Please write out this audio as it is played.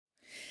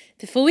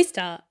Before we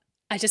start,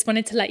 I just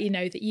wanted to let you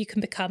know that you can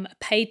become a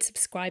paid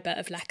subscriber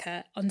of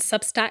Lecker on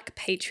Substack,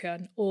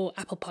 Patreon, or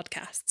Apple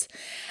Podcasts.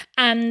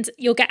 And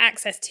you'll get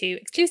access to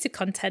exclusive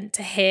content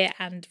to hear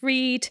and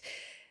read.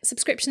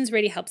 Subscriptions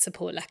really help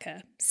support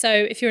Lecker. So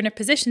if you're in a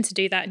position to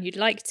do that and you'd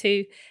like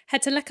to,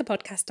 head to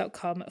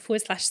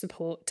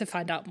leckerpodcast.com/support to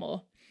find out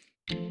more.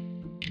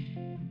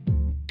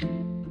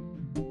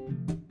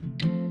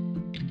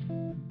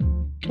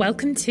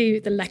 Welcome to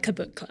the Lecker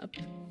Book Club.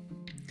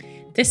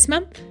 This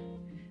month,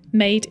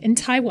 Made in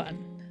Taiwan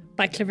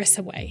by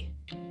Clarissa Wei.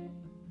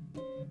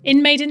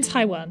 In Made in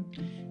Taiwan,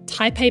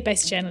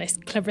 Taipei-based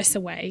journalist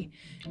Clarissa Wei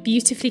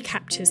beautifully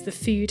captures the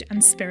food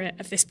and spirit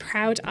of this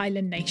proud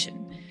island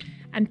nation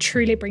and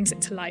truly brings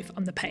it to life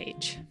on the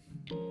page.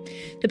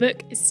 The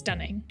book is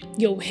stunning.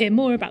 You'll hear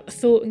more about the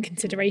thought and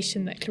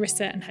consideration that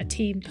Clarissa and her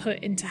team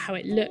put into how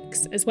it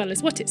looks, as well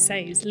as what it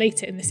says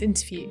later in this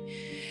interview.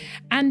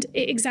 And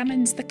it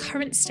examines the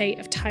current state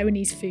of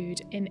Taiwanese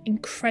food in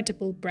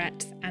incredible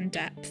breadth and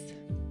depth.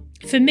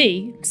 For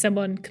me,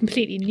 someone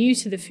completely new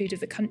to the food of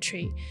the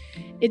country,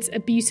 it's a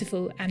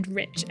beautiful and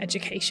rich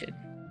education.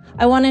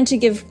 I wanted to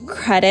give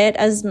credit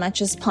as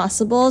much as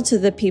possible to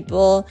the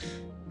people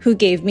who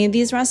gave me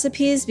these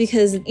recipes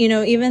because,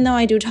 even though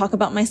I do talk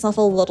about myself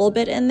a little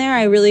bit in there,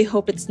 I really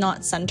hope it's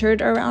not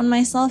centered around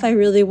myself. I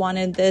really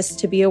wanted this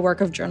to be a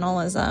work of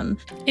journalism.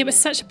 It was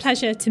such a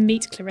pleasure to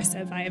meet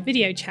Clarissa via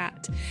video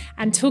chat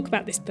and talk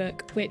about this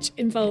book, which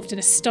involved an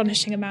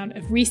astonishing amount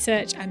of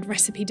research and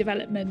recipe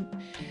development.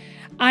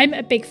 I'm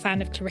a big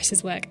fan of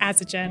Clarissa's work as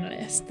a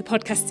journalist. The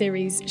podcast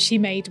series she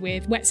made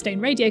with Whetstone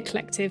Radio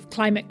Collective,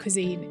 Climate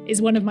Cuisine,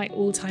 is one of my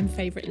all-time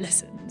favourite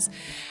listens.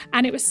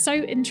 And it was so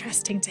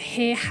interesting to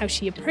hear how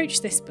she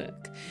approached this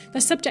book,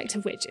 the subject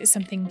of which is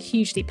something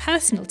hugely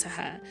personal to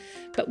her,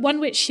 but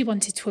one which she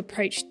wanted to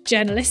approach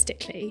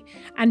journalistically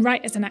and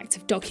write as an act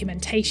of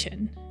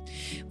documentation.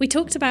 We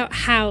talked about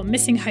how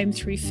missing home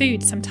through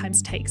food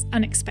sometimes takes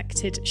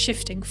unexpected,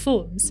 shifting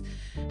forms,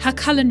 her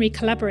culinary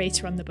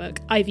collaborator on the book,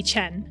 Ivy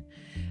Chen,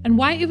 and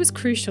why it was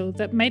crucial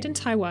that Made in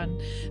Taiwan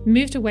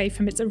moved away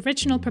from its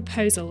original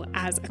proposal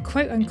as a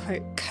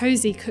quote-unquote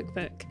cozy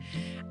cookbook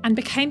and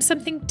became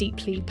something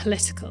deeply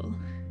political.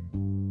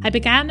 I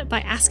began by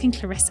asking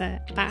Clarissa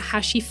about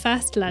how she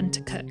first learned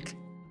to cook.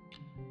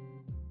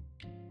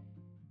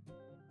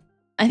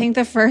 I think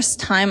the first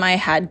time I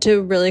had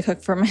to really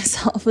cook for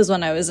myself was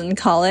when I was in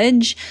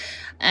college.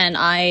 And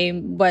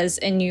I was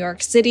in New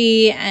York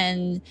City,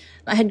 and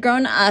I had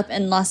grown up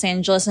in Los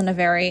Angeles in a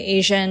very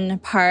Asian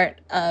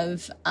part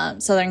of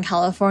Southern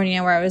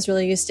California where I was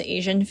really used to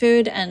Asian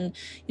food. And,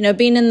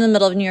 being in the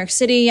middle of New York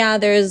City,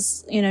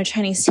 there's,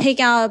 Chinese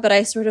takeout, but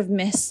I sort of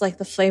miss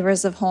the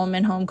flavors of home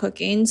and home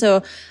cooking.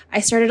 So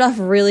I started off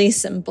really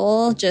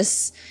simple,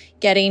 just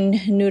getting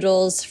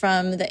noodles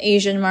from the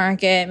Asian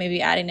market,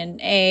 maybe adding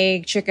an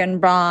egg, chicken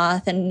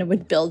broth, and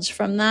would build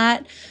from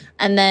that.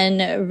 And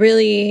then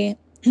really,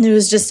 it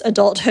was just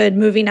adulthood,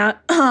 moving out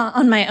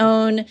on my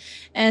own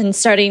and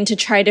starting to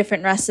try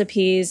different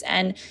recipes.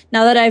 And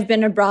now that I've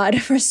been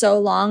abroad for so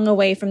long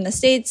away from the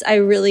States, I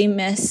really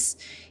miss,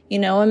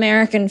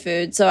 American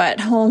food. So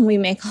at home, we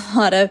make a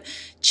lot of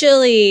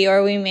chili,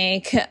 or we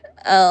make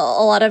a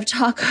lot of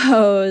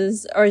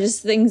tacos, or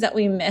just things that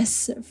we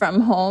miss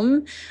from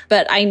home.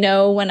 But I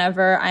know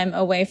whenever I'm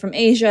away from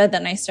Asia,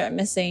 then I start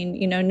missing,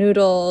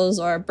 noodles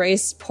or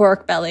braised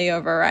pork belly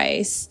over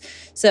rice.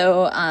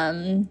 So,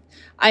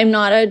 I'm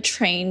not a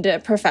trained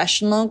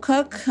professional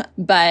cook,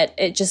 but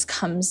it just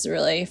comes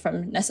really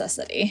from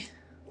necessity.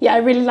 Yeah, I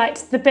really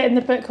liked the bit in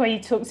the book where you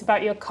talked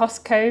about your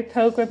Costco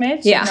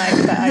pilgrimage. Yeah.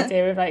 And that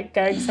idea of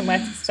going somewhere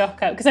to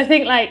stock up. Because I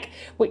think I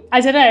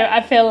don't know,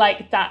 I feel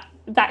like that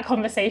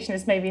conversation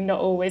is maybe not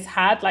always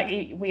had.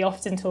 We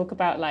often talk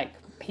about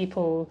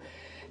people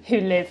who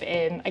live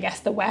in, I guess,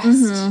 the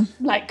West,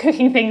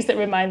 cooking things that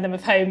remind them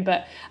of home.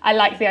 But I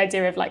like the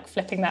idea of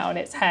flipping that on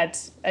its head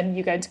and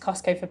you going to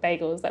Costco for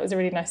bagels. That was a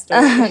really nice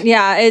story.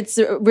 Yeah, it's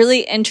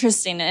really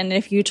interesting. And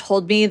if you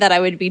told me that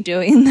I would be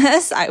doing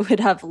this, I would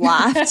have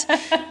laughed.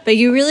 But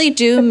you really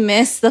do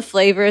miss the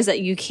flavors that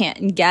you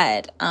can't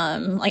get.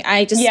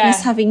 I just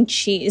miss having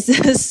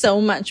cheese so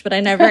much, but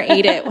I never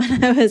ate it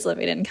when I was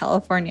living in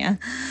California.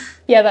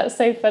 Yeah, that's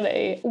so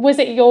funny. Was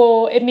it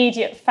your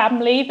immediate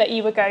family that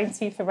you were going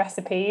to for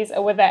recipes,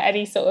 or were there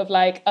any sort of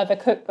other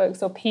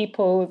cookbooks or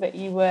people that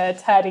you were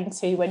turning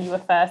to when you were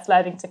first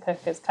learning to cook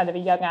as kind of a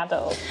young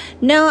adult?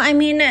 No, I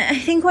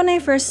think when I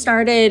first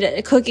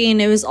started cooking,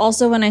 it was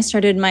also when I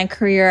started my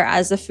career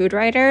as a food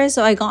writer.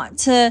 So I got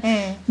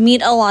to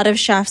meet a lot of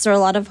chefs or a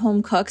lot of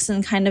home cooks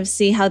and kind of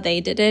see how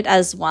they did it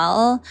as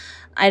well.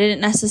 I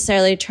didn't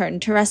necessarily turn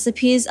to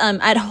recipes.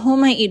 At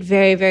home, I eat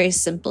very, very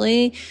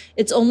simply.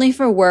 It's only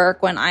for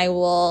work when I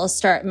will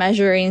start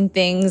measuring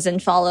things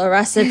and follow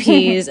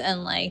recipes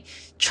and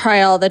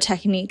try all the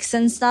techniques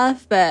and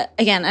stuff. But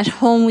again, at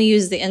home, we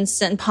use the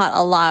Instant Pot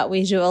a lot.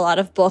 We do a lot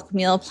of bulk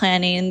meal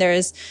planning.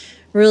 There's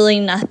really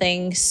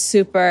nothing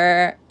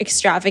super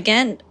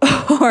extravagant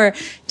or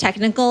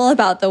technical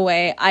about the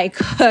way I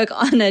cook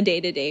on a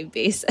day-to-day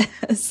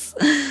basis.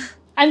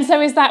 And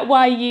so is that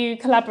why you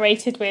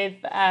collaborated with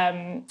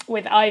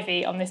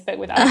Ivy on this book,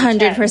 with Ivy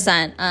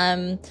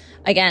 100%.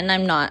 Again,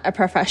 I'm not a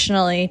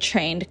professionally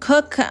trained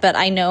cook, but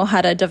I know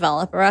how to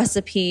develop a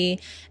recipe.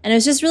 And it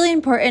was just really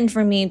important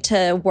for me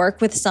to work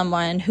with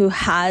someone who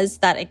has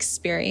that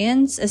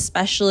experience,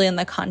 especially in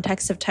the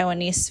context of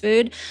Taiwanese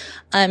food.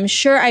 I'm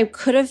sure I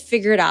could have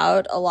figured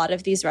out a lot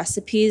of these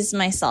recipes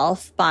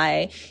myself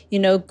by,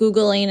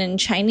 Googling in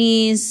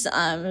Chinese,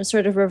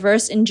 sort of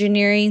reverse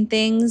engineering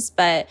things,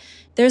 but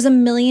there's a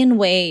million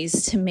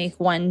ways to make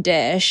one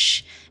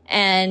dish,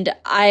 and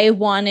I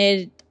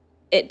wanted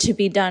it to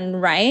be done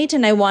right,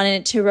 and I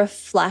wanted it to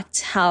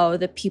reflect how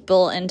the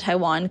people in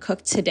Taiwan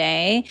cook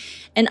today.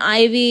 And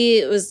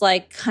Ivy was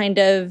like kind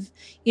of,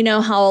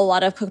 how a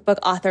lot of cookbook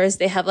authors,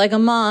 they have like a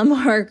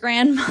mom or a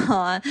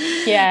grandma.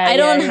 Yeah, I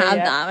don't have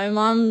that. My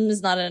mom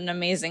is not an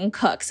amazing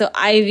cook. So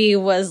Ivy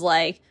was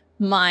like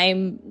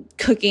my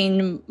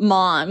cooking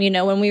mom.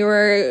 When we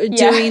were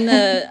doing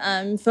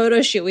the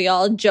photo shoot, we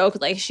all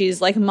joked like she's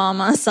like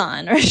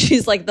mama-san, or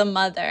she's like the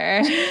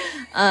mother.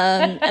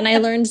 And I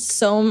learned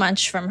so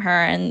much from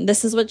her, and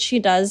this is what she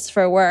does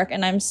for work.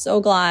 And I'm so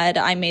glad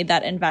I made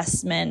that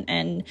investment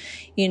and,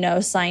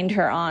 signed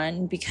her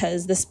on,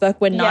 because this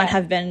book would not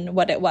have been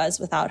what it was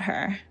without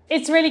her.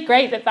 It's really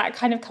great that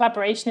kind of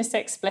collaboration is so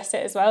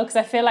explicit as well, because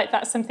I feel like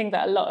that's something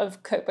that a lot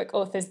of cookbook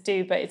authors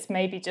do, but it's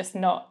maybe just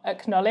not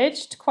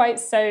acknowledged quite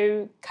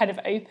so kind of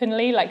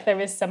openly, like there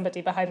is somebody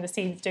behind the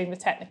scenes doing the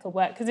technical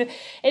work, because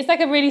it's like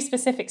a really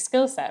specific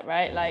skill set,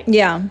 right? Like,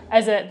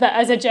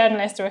 as a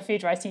journalist or a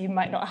food writer, you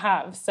might not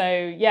have.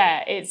 So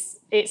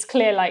it's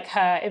clear like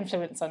her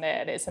influence on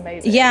it, and it's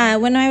amazing. Yeah,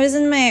 when I was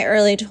in my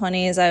early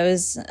 20s, I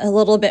was a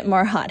little bit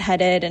more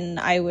hot-headed, and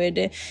I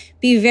would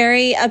be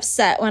very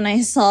upset when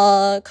I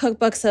saw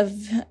cookbooks of,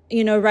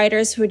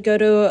 writers who would go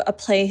to a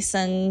place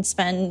and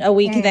spend a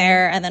week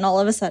there, and then all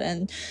of a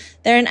sudden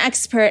they're an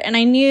expert. And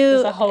I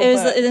knew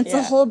it's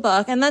a whole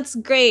book, and that's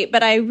great.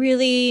 But I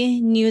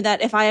really knew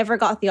that if I ever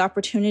got the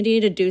opportunity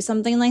to do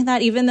something like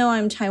that, even though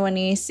I'm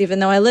Taiwanese, even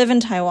though I live in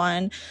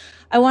Taiwan,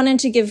 I wanted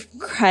to give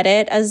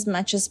credit as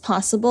much as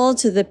possible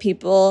to the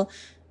people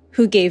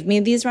who gave me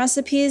these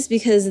recipes,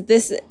 because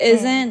this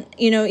isn't,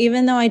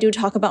 even though I do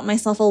talk about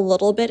myself a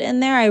little bit in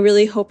there, I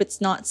really hope it's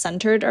not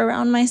centered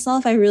around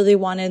myself. I really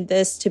wanted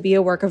this to be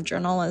a work of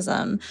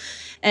journalism,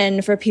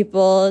 and for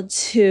people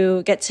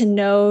to get to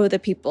know the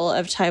people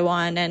of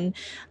Taiwan. And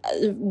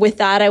with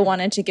that, I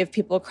wanted to give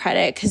people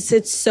credit, because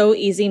it's so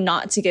easy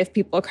not to give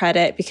people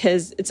credit,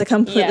 because it's a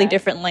completely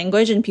different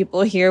language and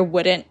people here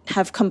wouldn't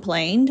have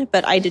complained.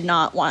 But I did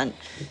not want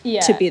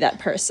to be that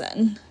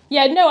person.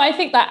 Yeah, no, I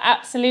think that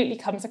absolutely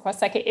comes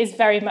across like it is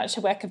very much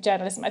a work of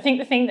journalism. I think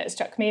the thing that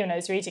struck me when I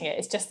was reading it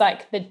is just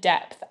like the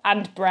depth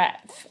and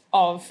breadth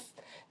of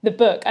the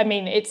book. I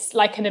mean, it's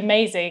like an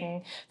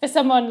amazing, for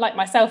someone like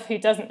myself who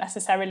doesn't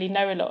necessarily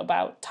know a lot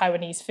about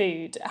Taiwanese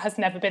food, has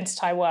never been to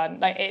Taiwan,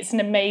 like it's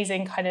an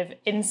amazing kind of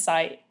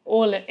insight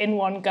all in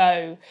one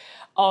go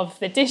of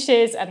the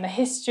dishes and the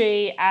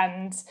history.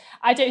 And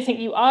I don't think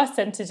you are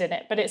centered in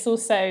it, but it's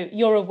also,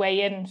 you're a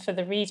way in for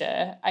the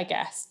reader, I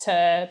guess,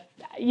 to,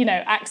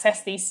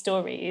 access these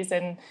stories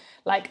and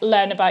like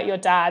learn about your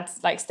dad,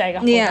 like staying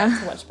up all night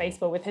to watch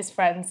baseball with his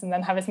friends and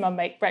then have his mum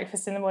make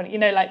breakfast in the morning.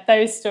 Like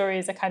those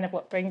stories are kind of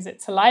what brings it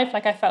to life.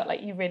 Like I felt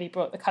like you really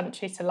brought the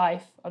country to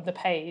life on the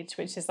page,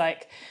 which is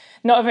like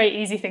not a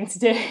very easy thing to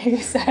do.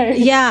 So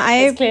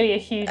it's clearly a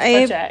huge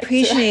project. I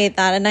appreciate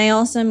that. And I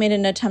also made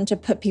an attempt to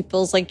put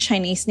people's like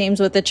Chinese names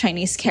with the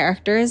Chinese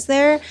characters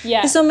there.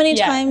 Yeah. So many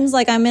times,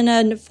 like I'm in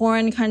a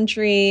foreign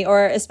country,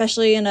 or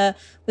especially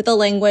with a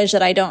language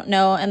that I don't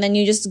know, and then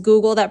you just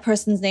Google that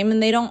person's name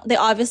and they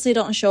obviously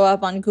don't show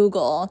up on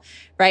Google,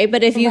 right?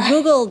 But if you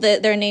Google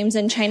their names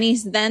in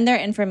Chinese, then their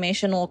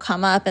information will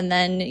come up. And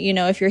then,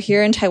 if you're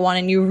here in Taiwan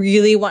and you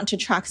really want to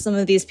track some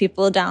of these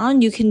people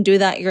down, you can do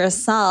that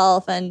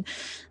yourself. And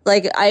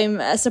like,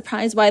 I'm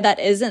surprised why that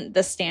isn't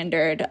the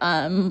standard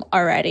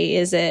already.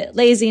 Is it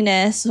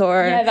laziness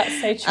or... Yeah,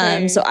 that's so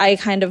true. So I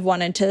kind of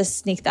wanted to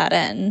sneak that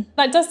in.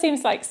 That does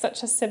seem like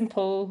such a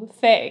simple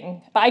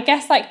thing. But I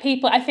guess like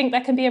I think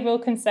there can be a real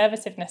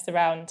conservativeness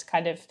around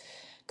kind of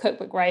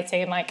cookbook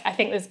writing, and like I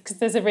think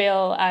there's a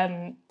real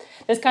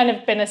there's kind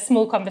of been a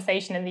small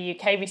conversation in the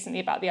UK recently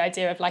about the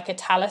idea of like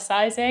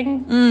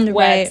italicizing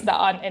words that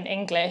aren't in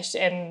English,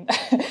 and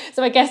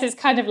so I guess it's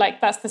kind of like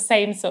that's the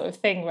same sort of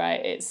thing,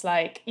 right? It's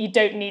like you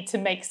don't need to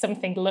make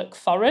something look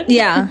foreign.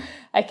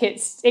 Like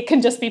it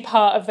can just be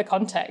part of the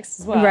context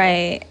as well,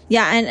 right?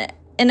 And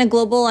in a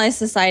globalized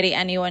society,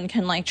 anyone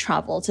can like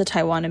travel to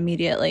Taiwan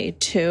immediately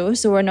too.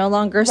 So we're no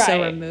longer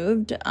so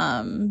removed.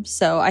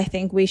 So I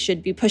think we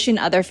should be pushing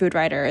other food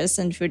writers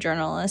and food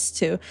journalists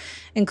to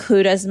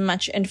include as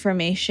much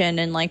information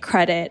and like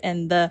credit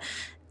in the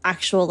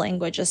actual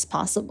language as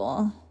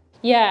possible.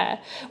 Yeah.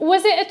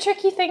 Was it a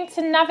tricky thing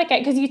to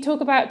navigate? Because you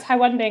talk about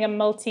Taiwan being a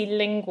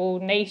multilingual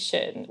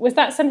nation. Was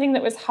that something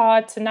that was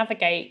hard to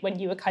navigate when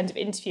you were kind of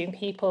interviewing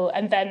people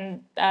and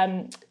then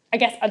I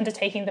guess,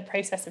 undertaking the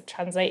process of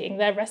translating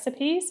their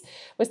recipes?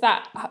 Was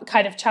that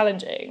kind of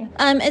challenging?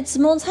 It's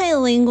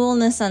multilingual in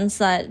the sense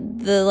that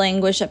the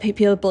language that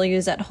people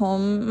use at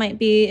home might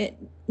be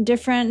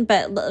different,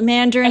 but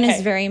Mandarin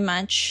is very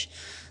much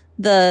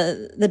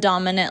the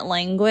dominant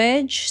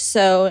language.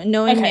 So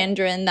knowing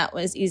Mandarin, that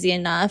was easy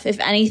enough. If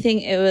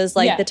anything, it was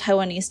like the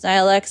Taiwanese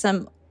dialects.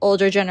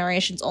 Older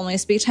generations only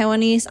speak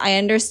Taiwanese. I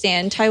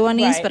understand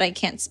Taiwanese, but I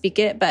can't speak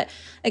it. But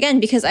again,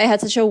 because I had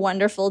such a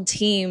wonderful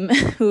team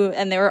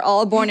and they were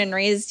all born and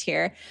raised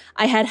here,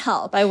 I had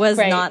help. I was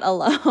not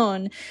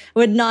alone.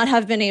 Would not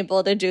have been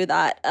able to do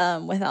that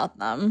without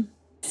them.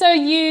 So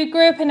you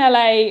grew up in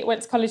LA,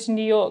 went to college in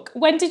New York.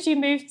 When did you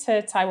move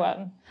to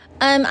Taiwan?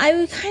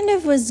 I kind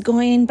of was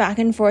going back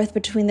and forth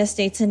between the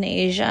States and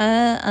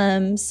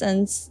Asia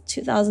since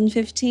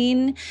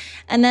 2015.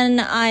 And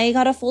then I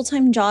got a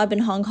full-time job in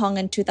Hong Kong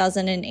in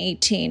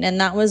 2018. And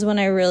that was when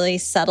I really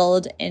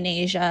settled in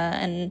Asia.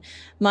 And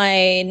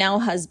my now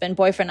husband,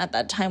 boyfriend at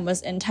that time,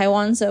 was in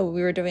Taiwan. So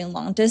we were doing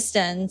long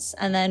distance.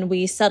 And then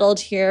we settled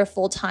here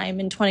full-time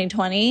in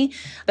 2020.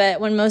 But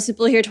when most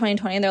people hear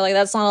 2020, they're like,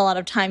 that's not a lot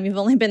of time. You've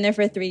only been there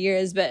for 3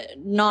 years. But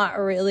not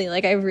really.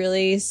 Like, I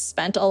really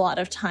spent a lot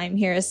of time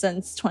here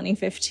since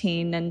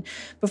 2015. And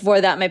before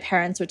that, my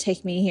parents would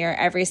take me here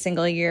every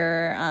single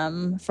year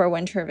for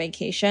winter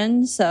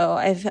vacation. So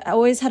I've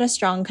always had a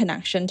strong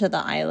connection to the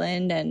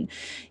island. And,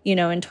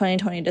 in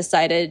 2020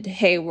 decided,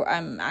 hey,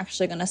 I'm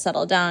actually going to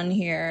settle down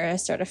here,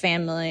 start a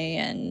family,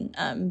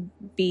 and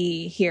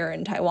be here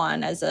in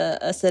Taiwan as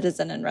a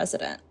citizen and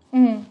resident.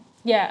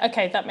 Yeah,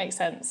 okay, that makes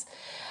sense.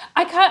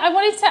 I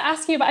wanted to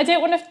ask you, but I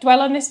don't want to dwell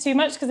on this too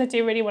much because I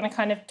do really want to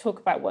kind of talk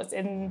about what's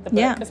in the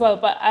book as well.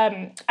 But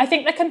I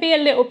think there can be a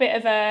little bit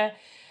of a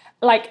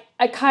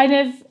kind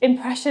of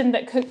impression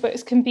that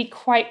cookbooks can be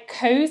quite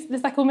cozy.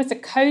 There's like almost a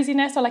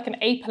coziness or like an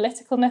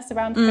apoliticalness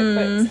around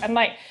cookbooks. And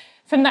like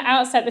from the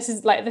outset, this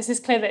is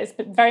clear that it's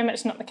very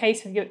much not the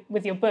case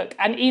with your book.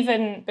 And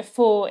even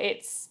before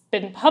it's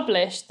been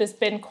published, there's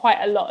been quite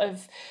a lot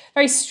of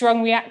very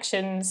strong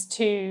reactions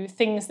to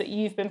things that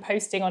you've been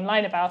posting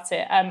online about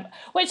it,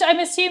 which I'm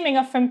assuming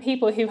are from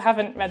people who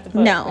haven't read the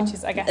book. No, which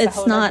is, I guess,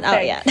 it's not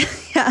out yet.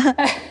 Yeah.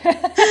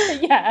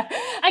 Yeah.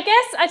 I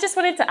guess I just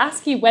wanted to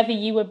ask you whether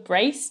you were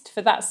braced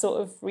for that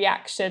sort of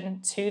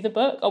reaction to the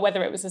book or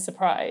whether it was a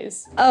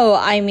surprise. Oh,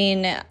 I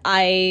mean,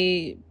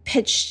 I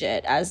pitched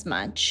it as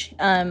much.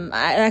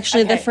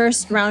 The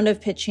first round of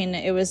pitching,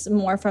 it was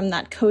more from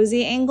that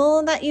cozy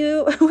angle that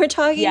you were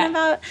talking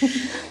about.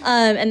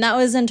 And that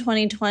was in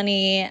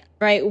 2020,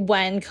 right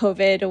when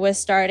COVID was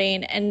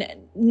starting, and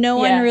no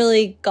one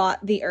really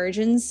got the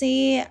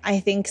urgency. I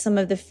think some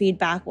of the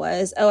feedback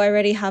was, I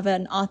already have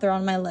an author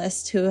on my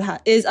list who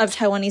is of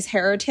Taiwanese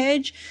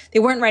heritage. They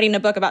weren't writing a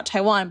book about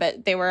Taiwan,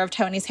 but they were of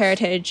Taiwanese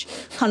heritage,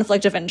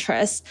 conflict of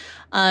interest.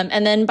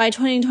 And then by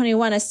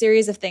 2021, a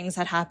series of things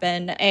had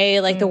happened.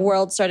 The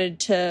world started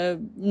to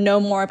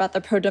know more about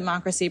the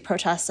pro-democracy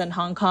protests in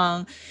Hong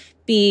Kong.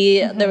 B,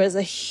 there was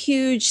a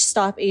huge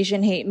Stop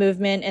Asian Hate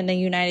movement in the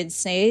United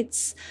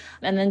States.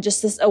 And then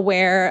just this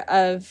aware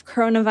of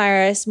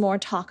coronavirus, more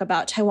talk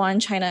about Taiwan,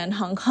 China, and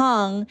Hong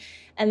Kong.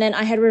 And then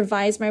I had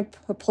revised my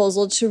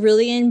proposal to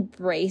really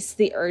embrace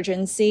the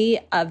urgency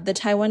of the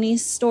Taiwanese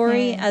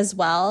story as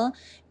well,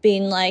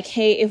 being like,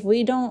 hey, if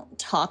we don't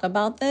talk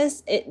about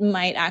this, it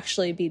might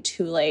actually be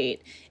too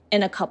late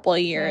in a couple of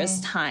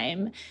years'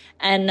 time.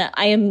 And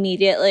I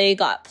immediately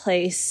got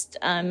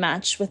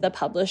matched with a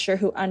publisher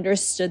who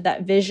understood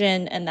that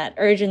vision and that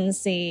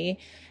urgency.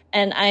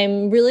 And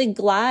I'm really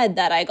glad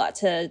that I got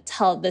to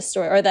tell this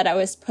story, or that I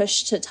was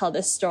pushed to tell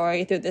this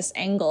story through this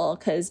angle.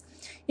 Because,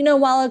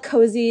 while a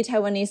cozy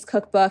Taiwanese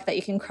cookbook that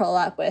you can curl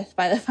up with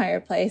by the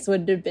fireplace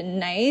would have been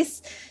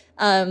nice,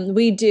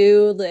 we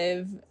do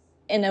live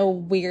in a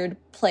weird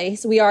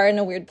place. We are in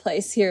a weird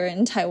place here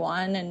in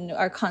Taiwan and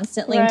are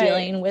constantly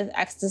dealing with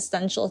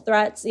existential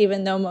threats,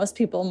 even though most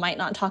people might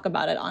not talk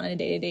about it on a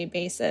day-to-day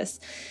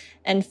basis.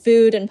 And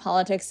food and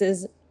politics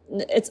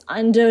it's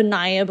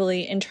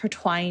undeniably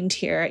intertwined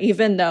here,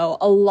 even though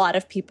a lot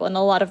of people and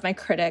a lot of my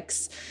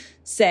critics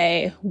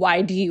say,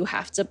 why do you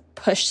have to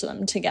push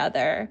them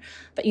together?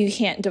 But you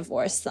can't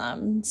divorce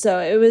them. So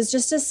it was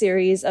just a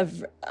series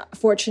of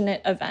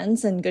fortunate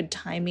events and good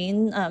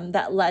timing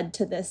that led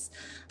to this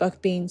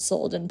book being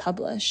sold and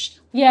published.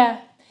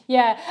 Yeah.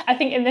 I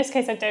think in this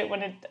case, I don't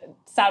want to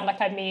sound like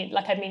I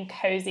mean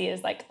cozy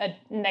as like a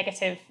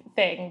negative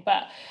thing,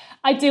 but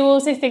I do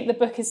also think the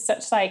book is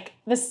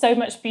there's so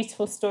much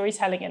beautiful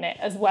storytelling in it,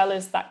 as well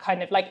as that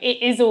kind of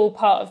it is all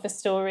part of the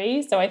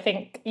story. So I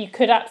think you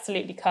could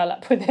absolutely curl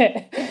up with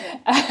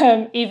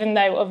it, even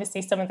though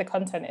obviously some of the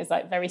content is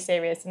very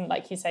serious and,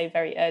 like you say,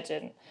 very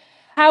urgent.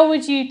 How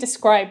would you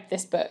describe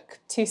this book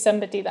to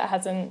somebody that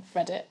hasn't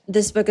read it?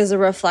 This book is a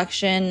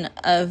reflection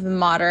of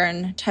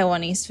modern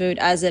Taiwanese food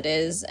as it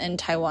is in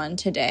Taiwan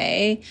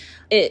today.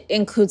 It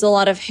includes a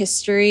lot of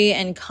history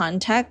and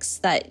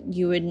context that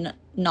you would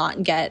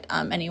not get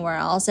anywhere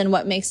else. And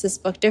what makes this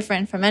book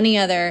different from any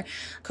other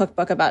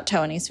cookbook about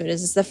Taiwanese food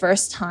is it's the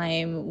first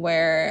time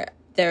where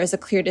there is a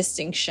clear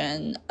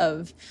distinction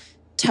of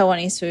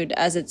Taiwanese food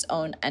as its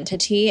own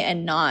entity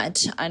and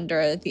not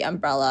under the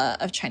umbrella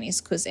of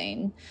Chinese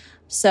cuisine.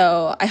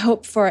 So I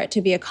hope for it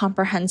to be a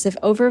comprehensive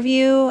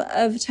overview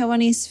of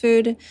Taiwanese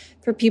food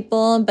for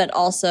people, but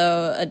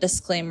also a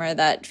disclaimer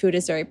that food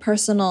is very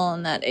personal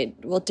and that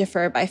it will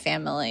differ by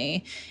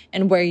family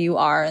and where you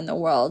are in the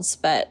world.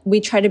 But we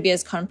try to be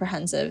as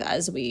comprehensive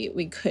as we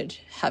could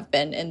have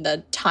been in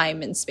the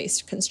time and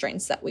space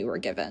constraints that we were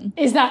given.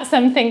 Is that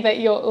something that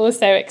you're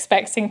also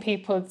expecting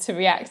people to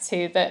react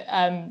to,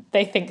 that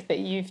they think that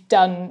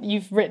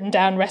you've written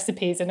down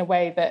recipes in a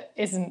way that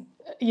isn't,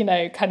 you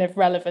know, kind of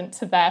relevant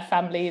to their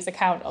family's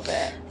account of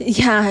it?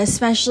 Yeah,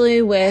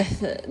 especially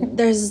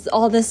there's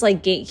all this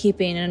like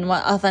gatekeeping and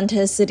what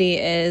authenticity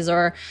is,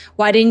 or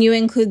why didn't you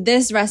include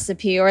this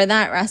recipe or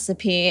that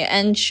recipe?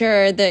 And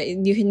sure, that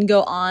you can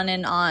go on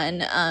and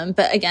on.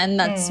 But again,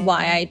 that's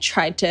why I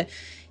tried to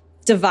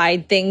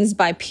divide things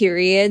by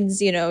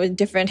periods, you know,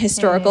 different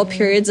historical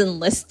periods, and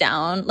list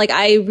down. Like,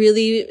 I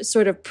really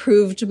sort of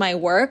proved my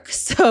work.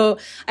 So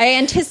I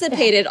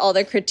anticipated all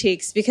the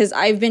critiques because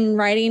I've been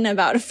writing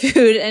about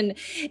food and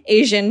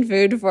Asian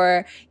food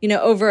for, you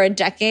know, over a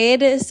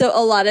decade. So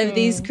a lot of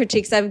these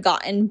critiques I've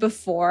gotten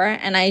before,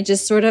 and I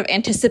just sort of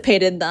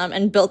anticipated them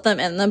and built them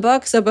in the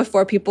book. So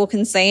before people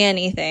can say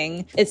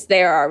anything, it's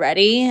there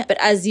already. But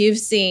as you've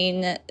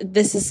seen,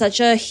 this is such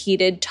a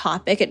heated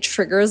topic. It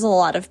triggers a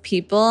lot of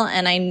people.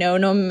 And I know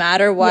no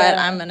matter what,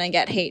 I'm going to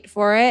get hate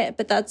for it.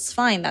 But that's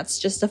fine. That's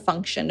just a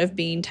function of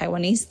being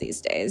Taiwanese these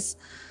days.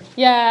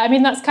 Yeah, I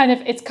mean,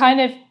 it's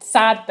kind of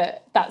sad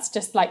that that's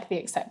just like the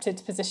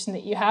accepted position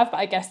that you have. But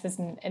I guess there's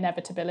an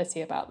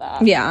inevitability about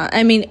that. Yeah,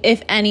 I mean,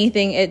 if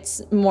anything,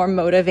 it's more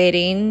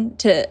motivating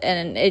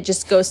and it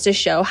just goes to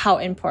show how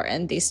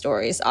important these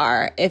stories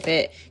are if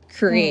it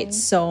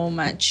creates so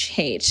much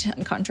hate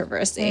and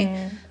controversy.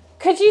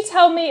 Could you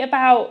tell me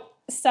about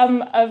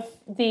some of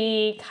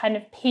the kind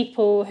of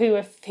people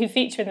who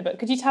feature in the book?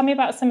 Could you tell me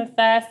about some of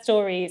their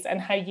stories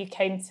and how you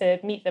came to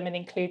meet them and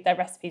include their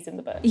recipes in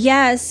the book?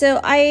 Yeah, so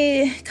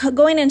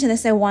going into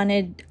this, I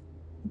wanted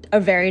a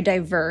very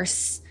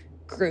diverse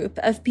group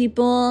of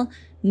people,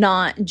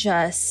 not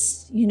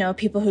just, you know,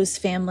 people whose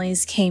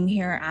families came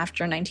here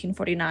after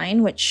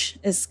 1949, which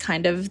is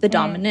kind of the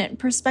dominant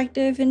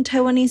perspective in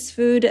Taiwanese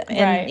food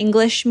in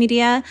English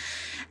media.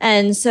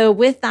 And so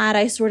with that,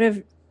 I sort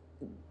of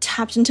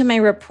tapped into my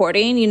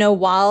reporting. You know,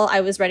 while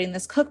I was writing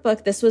this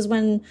cookbook, this was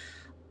when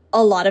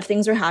a lot of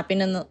things were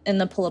happening in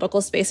the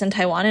political space in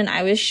Taiwan, and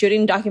I was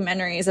shooting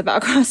documentaries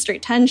about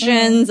cross-strait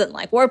tensions and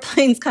like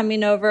warplanes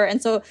coming over. And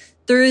so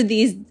through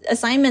these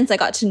assignments, I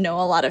got to know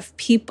a lot of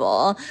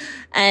people.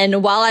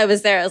 And while I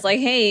was there, I was like,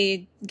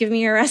 hey, give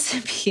me your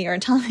recipe or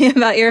tell me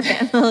about your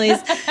family's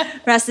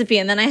recipe.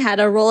 And then I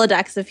had a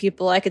Rolodex of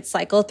people I could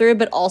cycle through,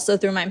 but also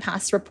through my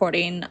past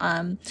reporting.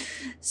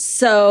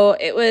 So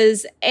it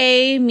was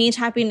me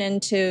tapping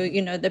into,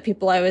 you know, the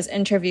people I was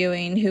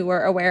interviewing who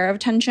were aware of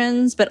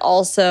tensions, but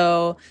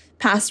also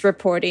past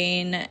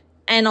reporting.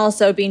 And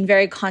also being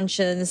very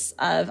conscious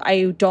of,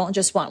 I don't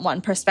just want one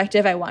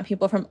perspective. I want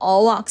people from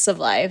all walks of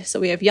life.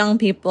 So we have young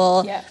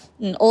people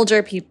and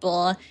older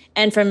people,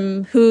 and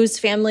from whose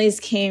families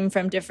came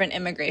from different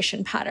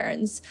immigration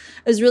patterns.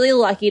 I was really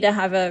lucky to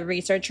have a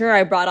researcher.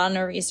 I brought on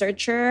a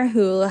researcher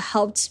who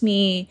helped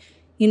me,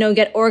 you know,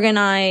 get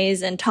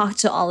organized and talk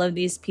to all of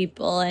these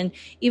people. And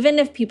even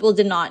if people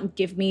did not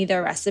give me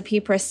their recipe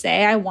per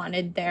se, I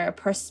wanted their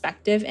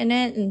perspective in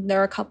it. And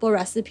there are a couple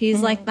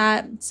recipes like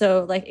that.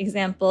 So like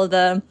example,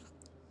 the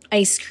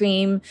ice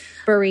cream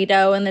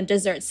burrito in the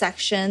dessert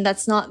section,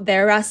 that's not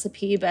their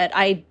recipe, but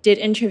I did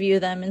interview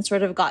them and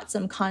sort of got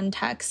some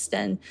context.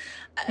 And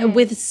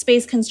with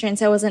space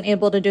constraints, I wasn't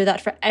able to do that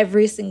for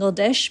every single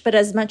dish, but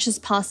as much as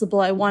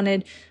possible, I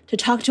wanted to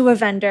talk to a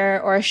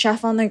vendor or a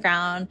chef on the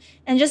ground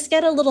and just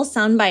get a little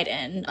soundbite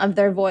in of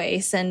their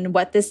voice and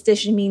what this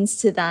dish means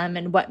to them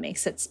and what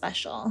makes it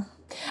special.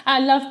 I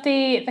love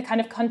the kind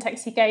of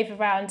context you gave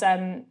around,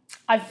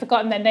 I've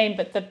forgotten their name,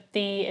 but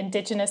the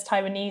indigenous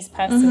Taiwanese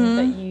person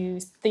that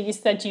you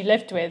said you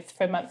lived with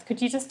for a month.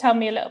 Could you just tell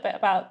me a little bit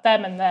about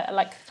them and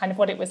like kind of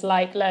what it was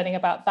like learning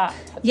about that,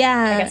 I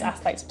guess,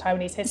 aspect of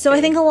Taiwanese history? So I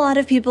think a lot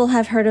of people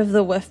have heard of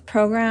the WIF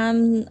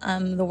program,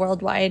 the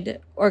Worldwide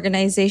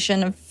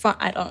Organization of,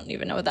 I don't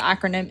even know what the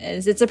acronym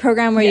is. It's a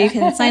program where you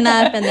can sign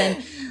up and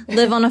then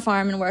live on a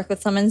farm and work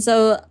with someone.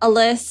 So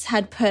Alice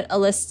had put a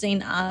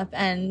listing up,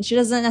 and she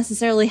doesn't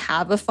necessarily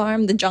have a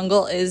farm. The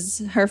jungle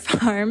is her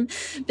farm,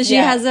 but she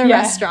has a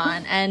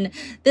restaurant. And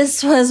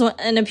this was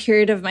in a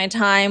period of my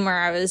time where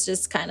I was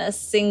just kind of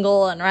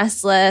single and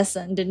restless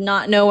and did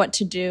not know what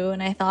to do.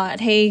 And I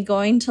thought, hey,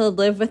 going to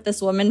live with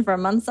this woman for a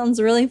month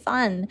sounds really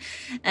fun.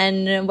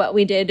 And what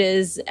we did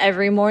is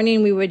every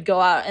morning we would go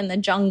out in the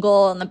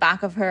jungle in the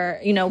back of her,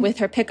 you know, with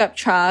her pickup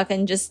truck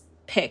and just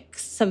pick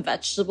some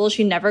vegetables.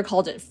 She never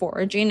called it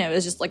foraging. It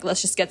was just like,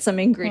 let's just get some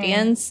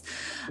ingredients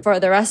for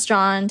the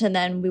restaurant. And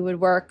then we would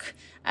work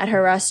at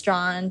her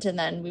restaurant, and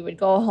then we would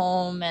go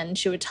home and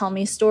she would tell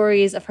me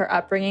stories of her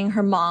upbringing.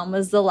 Her mom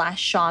was the last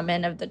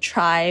shaman of the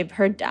tribe.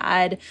 Her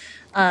dad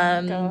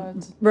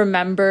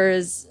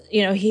remembers,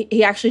 you know,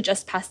 he actually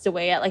just passed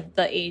away at like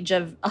the age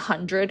of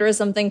 100 or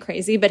something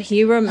crazy, but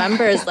he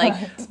remembers like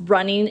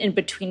running in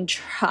between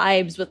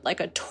tribes with like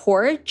a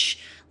torch,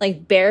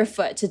 like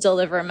barefoot, to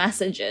deliver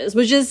messages,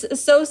 which is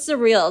so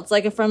surreal. It's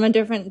like from a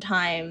different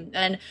time.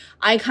 And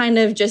I kind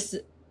of just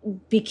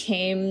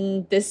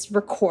became this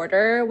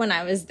recorder when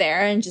I was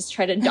there and just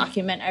try to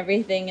document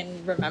everything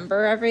and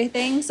remember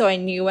everything. So I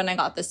knew when I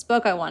got this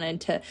book, I wanted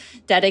to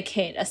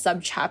dedicate a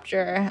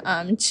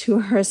subchapter to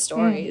her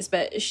stories.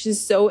 But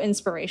she's so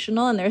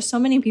inspirational, and there's so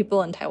many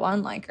people in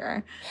Taiwan like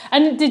her.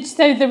 And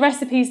so the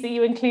recipes that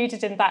you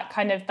included in that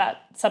kind of that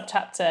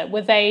subchapter,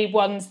 were they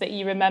ones that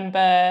you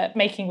remember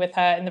making with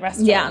her in the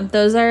restaurant? Yeah,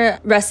 those are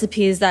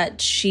recipes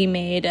that she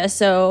made.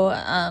 So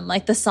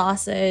like the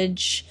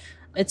sausage,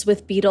 it's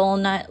with betel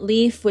nut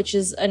leaf, which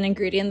is an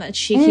ingredient that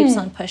she keeps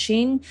on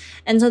pushing.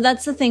 And so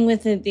that's the thing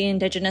with the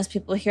indigenous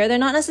people here. They're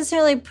not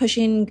necessarily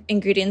pushing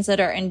ingredients that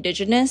are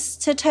indigenous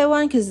to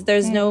Taiwan because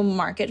there's no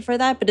market for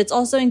that, but it's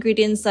also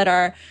ingredients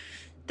that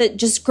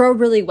just grow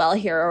really well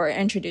here or were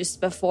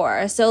introduced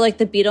before. So like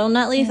the betel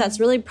nut leaf, that's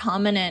really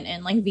prominent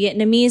in like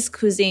Vietnamese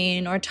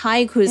cuisine or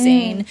Thai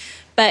cuisine.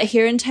 But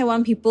here in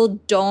Taiwan, people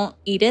don't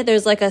eat it.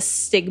 There's like a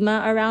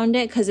stigma around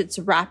it because it's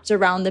wrapped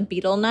around the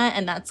betel nut,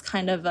 and that's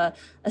kind of a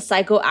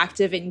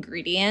psychoactive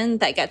ingredient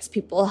that gets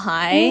people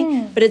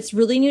high. But it's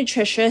really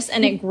nutritious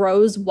and it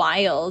grows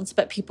wild,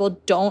 but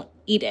people don't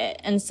eat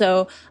it. And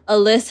so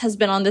Alice has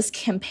been on this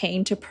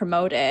campaign to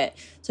promote it.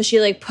 So she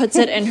like puts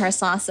it in her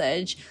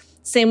sausage.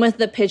 Same with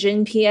the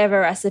pigeon pea. I have a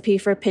recipe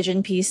for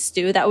pigeon pea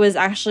stew that was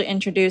actually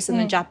introduced in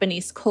the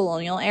Japanese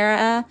colonial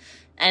era.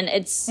 And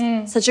it's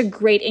such a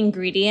great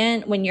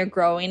ingredient when you're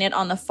growing it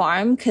on the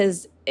farm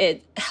because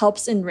it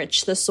helps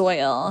enrich the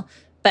soil.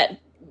 But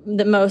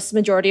the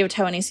majority of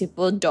Taiwanese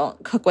people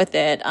don't cook with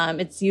it.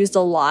 It's used a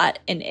lot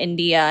in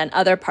India and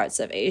other parts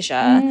of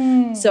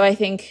Asia. So I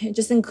think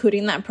just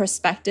including that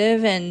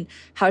perspective and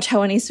how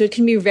Taiwanese food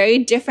can be very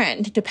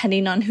different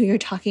depending on who you're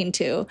talking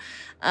to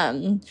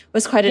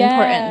was quite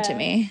important to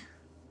me.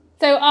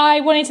 So I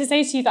wanted to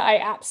say to you that I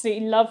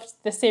absolutely loved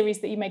the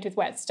series that you made with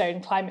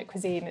Whetstone, Climate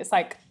Cuisine. It's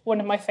like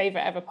one of my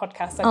favourite ever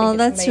podcasts. I think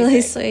that's amazing.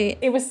 Really sweet.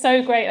 It was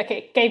so great. Like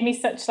it gave me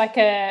such like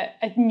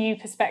a new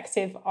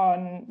perspective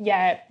on,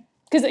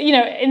 because, you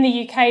know, in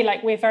the UK,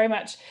 like we're very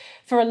much,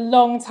 for a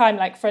long time,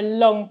 like for a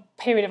long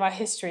period of our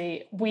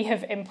history, we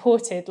have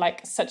imported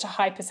like such a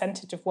high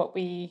percentage of what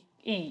we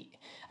eat.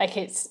 Like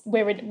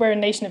we're a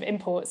nation of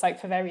imports, like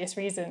for various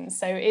reasons.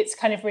 So it's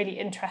kind of really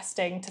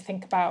interesting to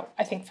think about,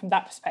 I think, from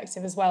that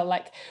perspective as well.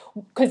 Like,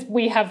 because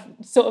we have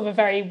sort of a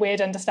very weird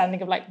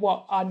understanding of like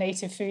what our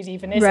native food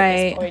even is at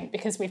this point,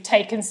 because we've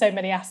taken so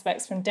many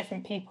aspects from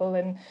different people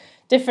and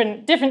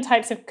different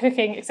types of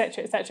cooking,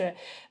 etc., etc.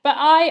 But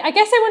I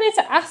guess I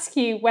wanted to ask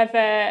you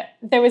whether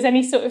there was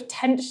any sort of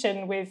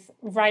tension with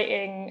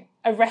writing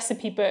a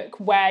recipe book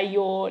where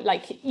you're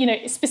like, you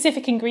know,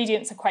 specific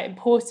ingredients are quite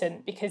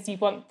important because you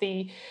want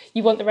the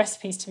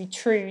recipes to be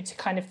true to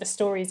kind of the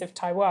stories of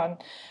Taiwan.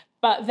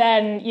 But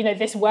then, you know,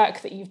 this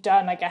work that you've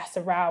done, I guess,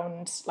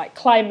 around like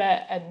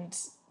climate and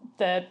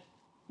the,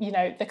 you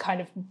know, the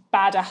kind of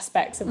bad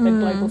aspects of the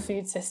global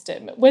food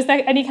system. Was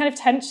there any kind of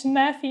tension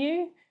there for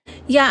you?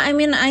 Yeah, I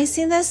mean, I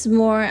see this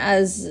more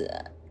as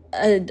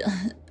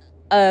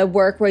a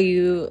work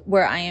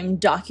where I am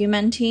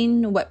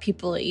documenting what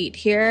people eat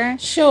here.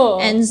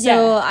 Sure. And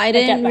so I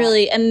didn't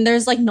really, and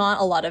there's like not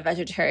a lot of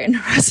vegetarian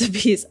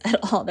recipes at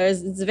all.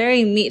 It's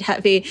very meat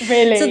heavy.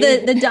 Really? So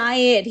the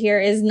diet here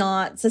is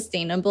not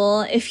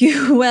sustainable, if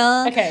you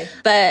will. Okay.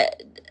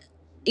 But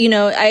you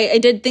know, I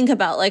did think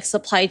about like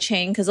supply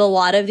chain because a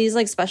lot of these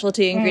like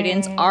specialty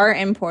ingredients are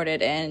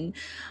imported in,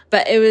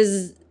 but it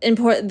was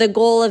important. The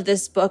goal of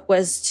this book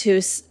was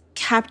to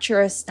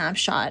capture a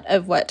snapshot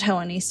of what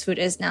Taiwanese food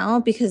is now,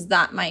 because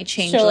that might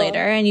change later.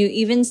 And you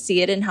even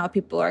see it in how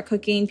people are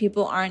cooking.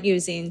 People aren't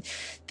using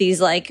these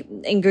like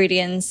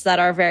ingredients that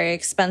are very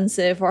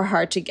expensive or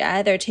hard to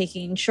get. They're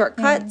taking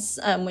shortcuts,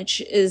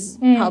 which is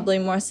probably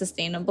more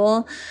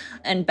sustainable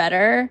and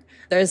better.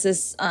 There's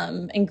this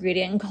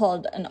ingredient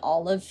called an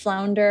olive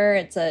flounder.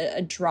 It's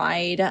a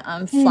dried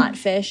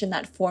flatfish, and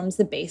that forms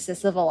the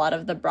basis of a lot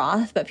of the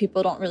broth, but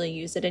people don't really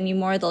use it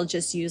anymore. They'll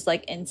just use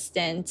like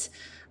instant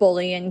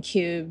bouillon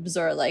cubes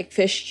or like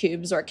fish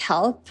cubes or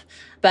kelp.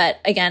 But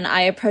again,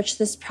 I approach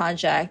this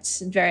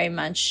project very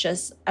much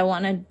just, I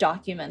want to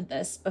document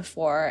this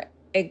before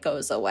it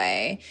goes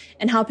away,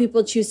 and how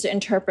people choose to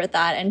interpret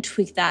that and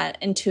tweak that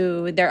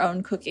into their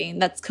own cooking.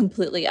 That's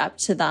completely up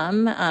to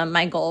them.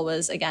 My goal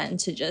was, again,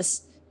 to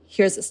just,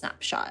 here's a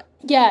snapshot.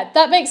 Yeah,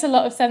 that makes a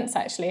lot of sense,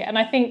 actually. And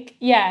I think,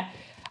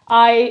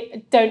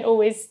 I don't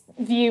always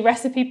view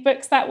recipe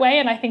books that way,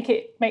 and I think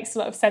it makes a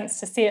lot of sense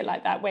to see it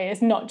like that way.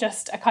 It's not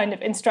just a kind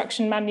of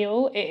instruction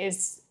manual. It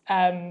is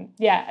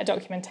a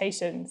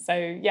documentation. So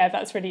yeah,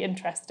 that's really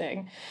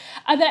interesting.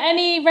 Are there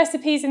any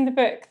recipes in the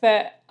book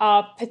that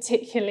are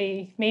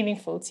particularly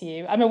meaningful to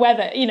you? I'm aware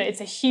that,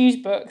 it's a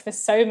huge book, there's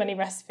so many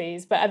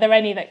recipes, but are there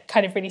any that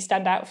kind of really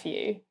stand out for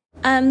you?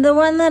 The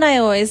one that I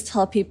always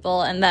tell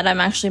people, and that I'm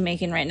actually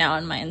making right now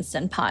in my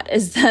Instant Pot,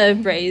 is the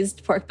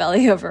braised pork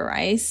belly over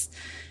rice.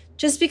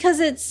 Just because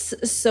it's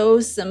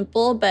so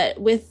simple, but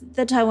with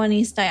the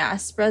Taiwanese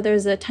diaspora,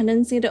 there's a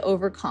tendency to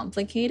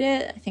overcomplicate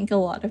it. I think a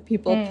lot of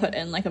people put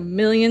in like a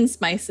million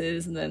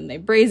spices and then they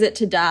braise it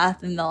to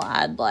death and they'll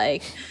add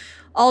like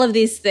all of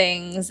these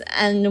things.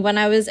 And when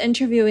I was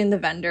interviewing the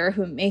vendor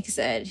who makes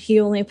it, he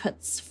only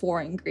puts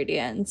 4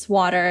 ingredients: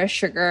 water,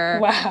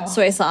 sugar,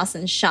 soy sauce,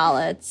 and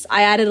shallots.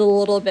 I added a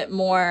little bit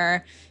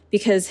more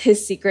because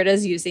his secret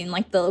is using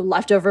like the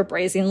leftover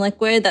braising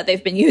liquid that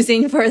they've been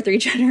using for 3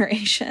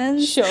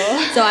 generations. Sure.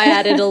 So I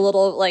added a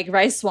little like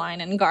rice wine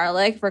and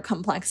garlic for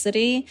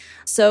complexity.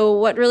 So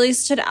what really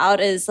stood out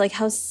is like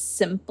how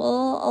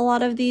simple a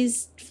lot of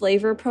these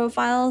flavor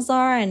profiles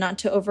are and not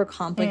to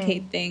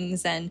overcomplicate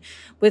things. And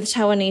with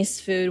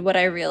Taiwanese food, what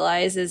I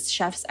realize is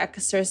chefs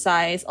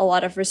exercise a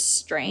lot of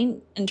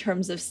restraint in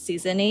terms of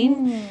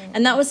seasoning.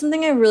 And that was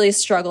something I really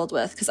struggled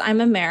with because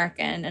I'm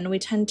American and we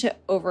tend to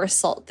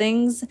oversalt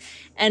things.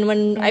 And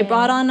when I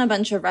brought on a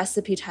bunch of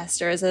recipe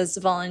testers as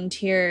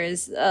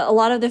volunteers, a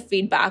lot of the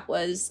feedback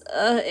was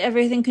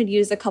everything could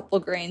use a couple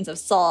grains of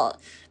salt.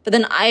 But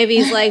then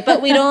Ivy's like,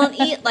 but we don't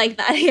eat like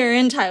that here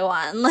in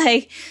Taiwan.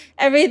 Like,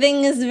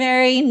 everything is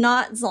very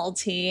not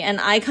salty.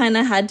 And I kind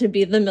of had to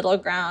be the middle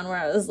ground where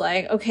I was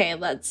like, okay,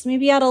 let's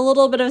maybe add a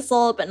little bit of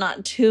salt, but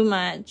not too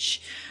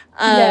much.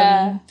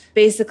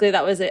 Basically,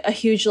 that was a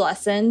huge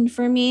lesson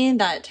for me,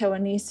 that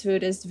Taiwanese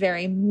food is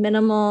very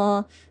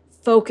minimal,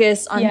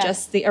 focused on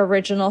just the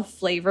original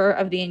flavor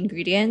of the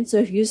ingredients. So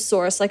if you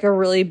source like a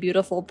really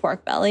beautiful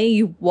pork belly,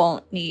 you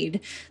won't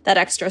need that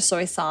extra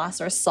soy sauce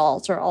or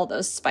salt or all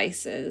those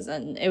spices.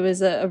 And it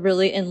was a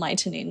really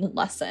enlightening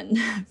lesson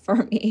for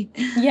me.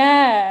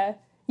 Yeah,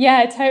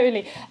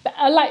 totally.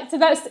 But so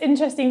that's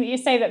interesting that you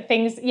say that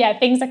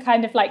things are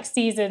kind of like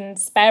seasoned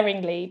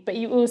sparingly, but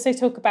you also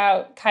talk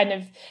about kind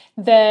of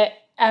the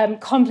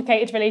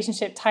complicated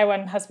relationship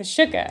Taiwan has with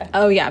sugar.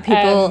 Oh yeah,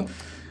 people...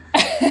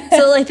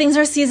 So like things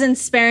are seasoned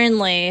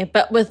sparingly,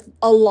 but with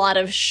a lot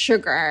of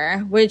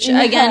sugar, which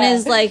again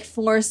is like,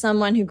 for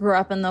someone who grew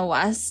up in the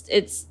West,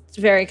 it's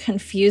very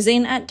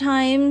confusing at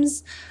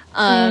times.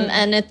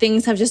 And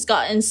things have just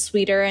gotten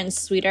sweeter and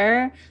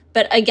sweeter.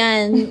 But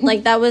again,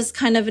 like that was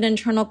kind of an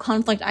internal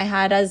conflict I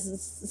had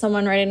as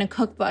someone writing a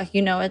cookbook.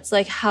 It's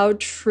like, how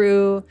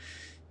true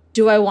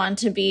do I want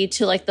to be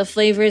to like the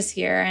flavors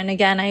here? And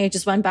again, I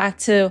just went back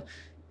to,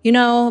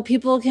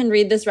 people can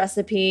read this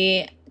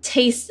recipe,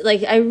 taste,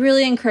 like I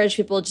really encourage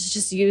people to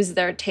just use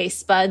their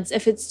taste buds.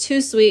 If it's too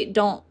sweet,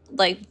 don't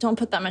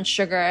put that much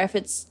sugar. If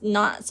it's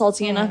not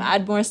salty enough,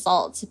 add more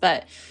salt.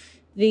 But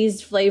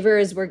these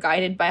flavors were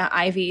guided by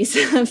Ivy's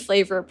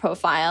flavor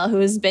profile, who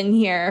has been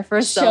here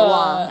for so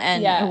long,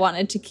 and I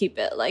wanted to keep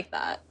it like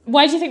that.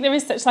 Why do you think there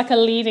is such like a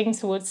leaning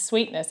towards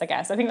sweetness, I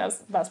guess? I think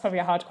that's probably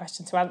a hard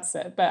question to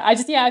answer, but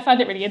I find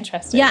it really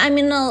interesting. Yeah, I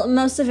mean,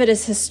 most of it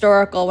is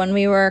historical. When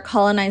we were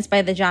colonized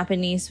by the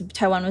Japanese,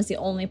 Taiwan was the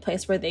only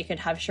place where they could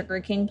have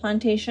sugarcane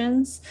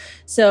plantations.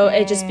 So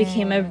it just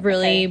became a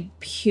really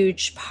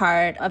huge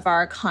part of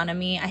our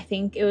economy. I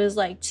think it was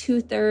like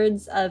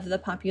 2/3 of the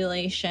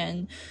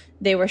population,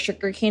 they were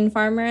sugarcane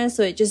farmers.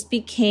 So it just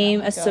became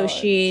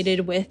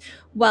associated with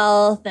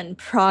wealth and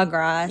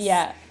progress.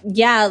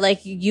 Yeah,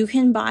 like you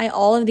can buy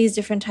all of these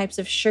different types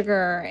of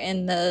sugar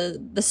in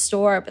the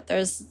store, but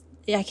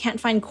I can't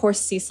find coarse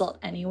sea salt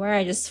anywhere.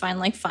 I just find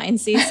like fine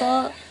sea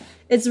salt.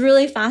 It's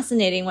really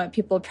fascinating what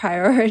people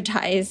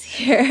prioritize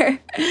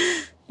here.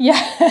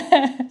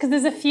 Yeah, because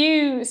there's a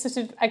few sort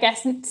of, I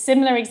guess,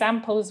 similar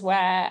examples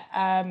where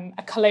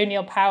a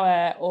colonial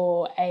power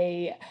or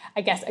a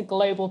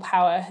global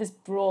power has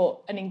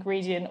brought an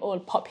ingredient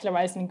or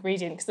popularized an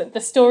ingredient. Because the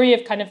story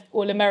of kind of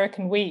all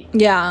American wheat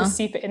was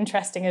super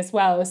interesting as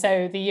well.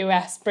 So the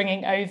US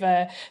bringing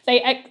over,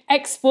 they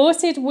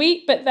exported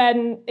wheat, but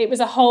then it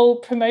was a whole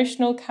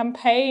promotional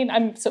campaign.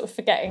 I'm sort of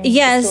forgetting.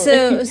 Yeah,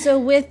 so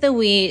with the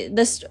wheat,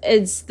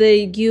 it's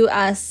the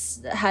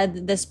US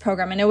had this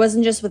program, and it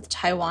wasn't just with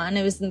Taiwan.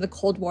 It was in the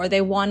Cold War. They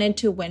wanted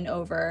to win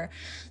over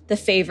the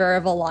favor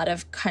of a lot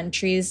of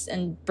countries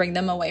and bring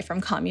them away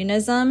from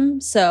communism.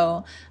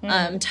 So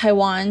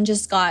Taiwan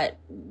just got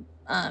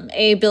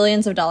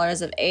billions of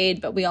dollars of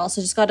aid, but we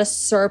also just got a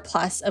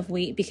surplus of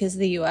wheat because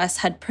the U.S.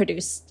 had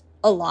produced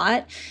a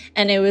lot,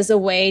 and it was a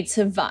way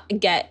to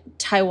get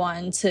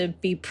Taiwan to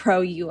be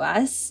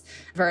pro-US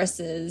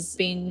versus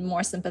being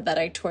more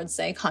sympathetic towards,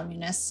 say,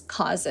 communist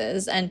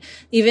causes. And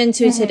even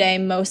to today,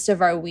 most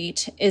of our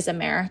wheat is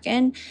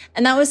American.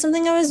 And that was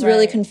something I was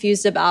really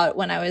confused about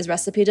when I was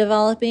recipe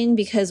developing,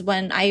 because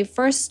when I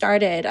first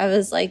started, I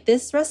was like,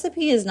 this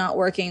recipe is not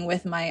working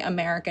with my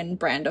American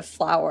brand of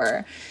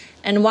flour.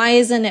 And why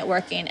isn't it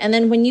working? And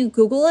then when you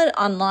Google it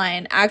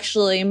online,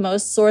 actually,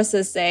 most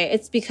sources say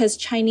it's because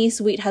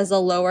Chinese wheat has a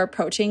lower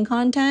protein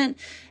content.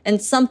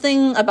 And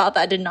something about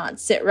that did not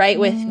sit right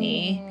with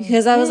me,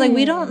 because I was like,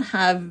 we don't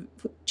have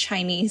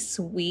Chinese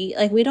wheat.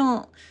 Like, we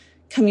don't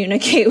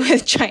communicate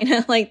with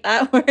China like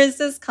that. Where is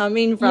this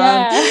coming from?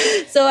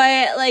 Yeah. So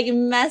I like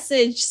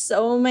messaged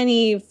so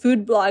many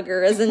food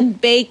bloggers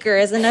and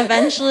bakers, and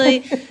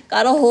eventually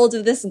got a hold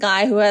of this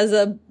guy who has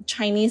a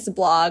Chinese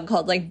blog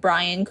called like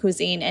Brian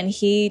Cuisine, and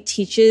he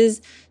teaches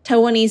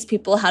Taiwanese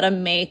people how to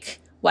make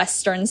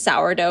Western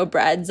sourdough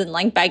breads and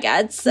like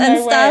baguettes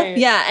and stuff. Way.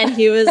 Yeah. And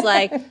he was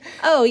like,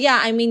 oh yeah,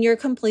 I mean, you're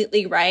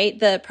completely right.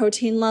 The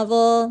protein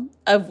level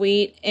of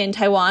wheat in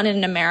Taiwan and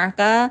in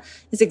America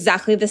is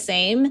exactly the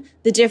same.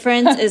 The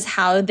difference is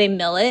how they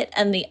mill it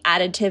and the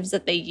additives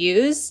that they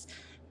use.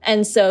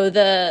 And so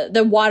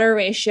the water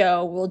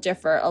ratio will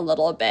differ a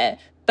little bit.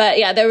 But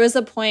yeah, there was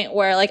a point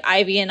where like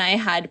Ivy and I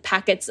had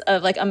packets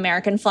of like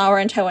American flour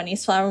and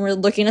Taiwanese flour, and we were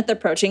looking at the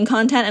protein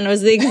content, and it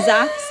was the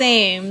exact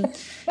same.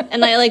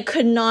 And I like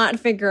could not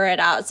figure it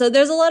out. So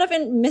there's a lot of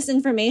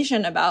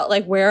misinformation about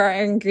like where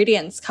our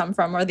ingredients come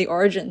from or the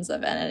origins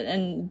of it.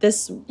 And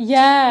this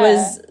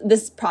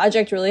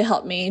project really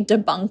helped me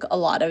debunk a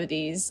lot of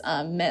these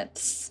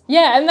myths.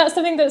 Yeah, and that's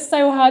something that's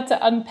so hard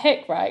to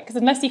unpick, right? Because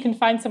unless you can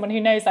find someone who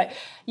knows, like,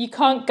 you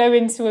can't go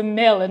into a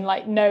mill and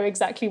like know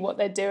exactly what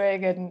they're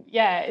doing. And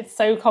yeah, it's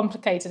so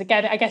complicated.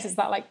 Again, I guess it's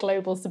that like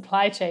global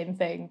supply chain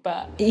thing,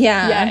 but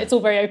yeah, it's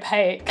all very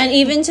opaque. And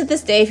even to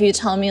this day, if you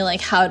tell me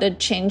like how to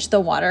change the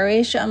water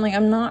ratio, I'm like,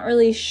 I'm not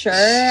really sure.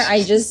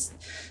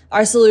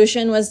 Our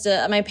solution was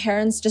my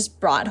parents just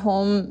brought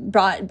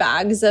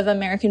bags of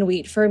American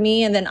wheat for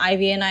me, and then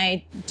Ivy and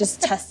I just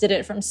tested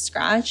it from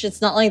scratch. It's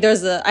not like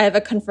I have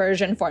a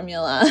conversion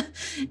formula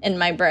in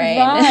my brain.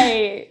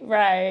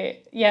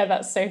 Right. Yeah,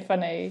 that's so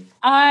funny.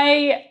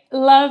 I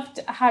loved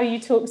how you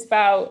talked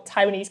about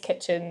Taiwanese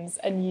kitchens,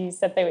 and you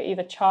said they were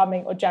either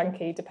charming or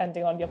janky,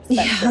 depending on your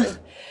perspective.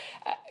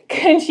 Yeah.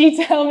 Can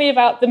you tell me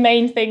about the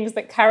main things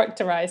that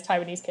characterize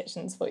Taiwanese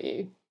kitchens for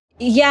you?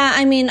 Yeah,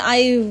 I mean,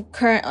 I'm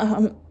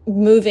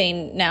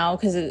moving now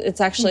because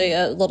it's actually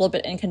a little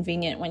bit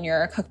inconvenient when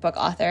you're a cookbook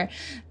author.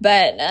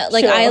 But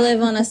sure. I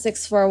live on a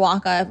 6th floor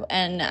walk up,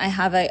 and I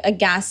have a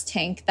gas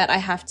tank that I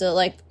have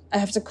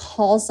to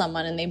call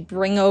someone, and they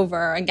bring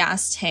over a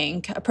gas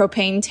tank, a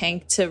propane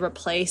tank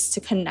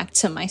to connect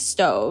to my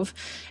stove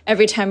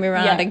every time we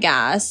run out of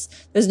gas.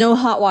 There's no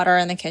hot water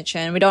in the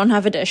kitchen. We don't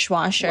have a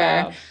dishwasher.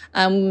 Wow.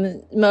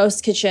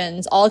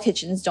 All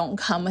kitchens don't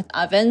come with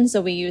ovens,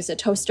 so we use a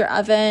toaster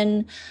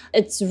oven.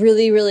 It's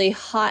really, really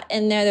hot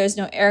in there. There's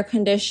no air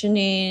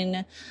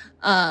conditioning.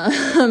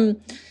 It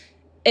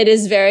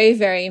is very,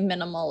 very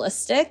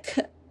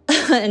minimalistic,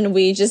 and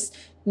we just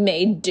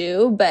made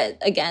do. But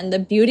again, the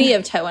beauty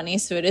of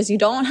Taiwanese food is you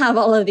don't have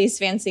all of these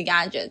fancy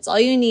gadgets. All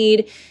you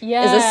need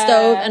is a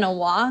stove and a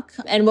wok.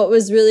 And what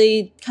was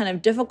really kind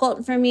of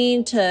difficult for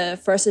me to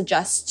first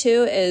adjust to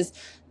is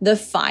the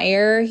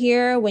fire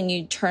here when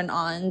you turn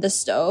on the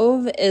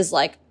stove is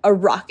like a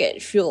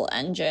rocket fuel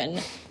engine.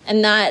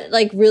 And that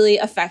like really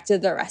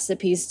affected the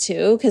recipes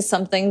too, because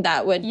something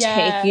that would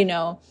take,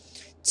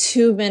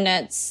 2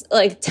 minutes,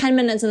 like 10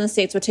 minutes in the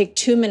States would take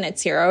 2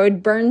 minutes here. I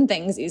would burn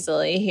things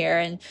easily here,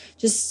 and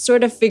just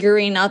sort of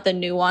figuring out the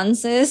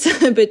nuances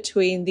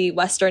between the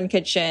Western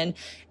kitchen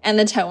and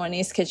the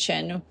Taiwanese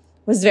kitchen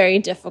was very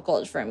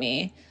difficult for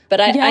me.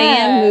 But I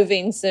am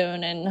moving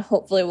soon, and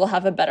hopefully we'll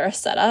have a better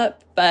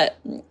setup. But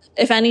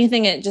if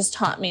anything, it just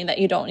taught me that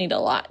you don't need a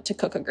lot to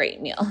cook a great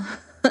meal.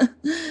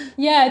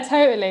 Yeah,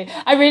 totally.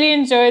 I really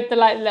enjoyed the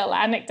little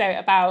anecdote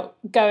about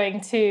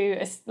going to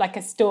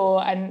a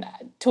store and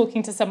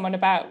talking to someone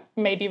about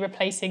maybe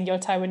replacing your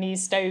Taiwanese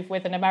stove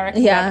with an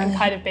American one, and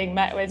kind of being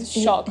met with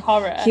shock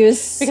horror. He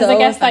was because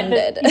so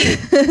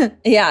offended.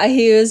 Yeah,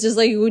 he was just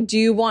like, do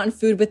you want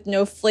food with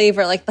no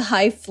flavor? Like, the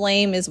high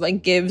flame is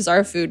what gives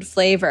our food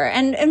flavor.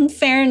 And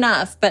fair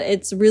enough, but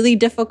it's really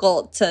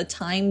difficult to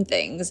time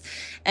things.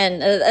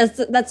 And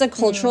that's a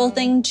cultural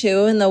thing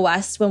too. In the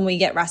West, when we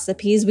get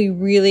recipes, we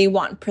really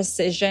want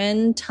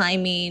precision,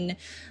 timing,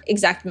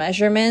 exact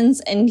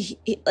measurements. And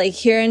like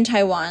here in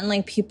Taiwan,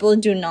 like people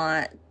do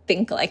not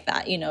think like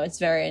that. It's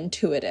very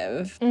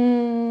intuitive.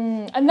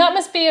 And that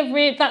must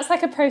be that's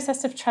like a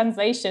process of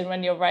translation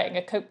when you're writing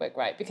a cookbook,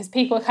 right? Because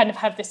people kind of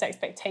have this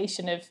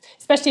expectation of,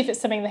 especially if it's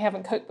something they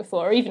haven't cooked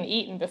before or even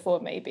eaten before,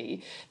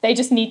 maybe they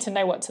just need to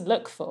know what to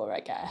look for,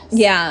 I guess.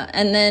 Yeah.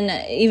 And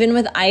then even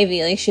with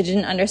Ivy, like she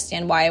didn't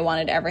understand why I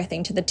wanted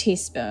everything to the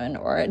teaspoon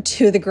or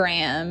to the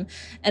gram.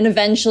 And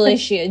eventually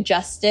she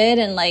adjusted,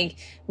 and like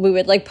we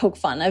would like poke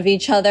fun of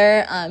each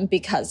other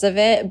because of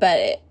it.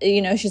 But,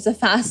 she's a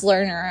fast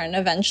learner, and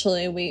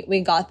eventually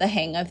we got the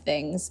hang of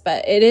things.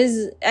 But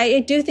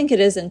I do think it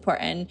is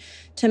important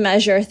to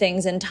measure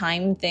things and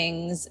time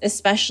things,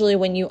 especially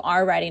when you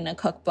are writing a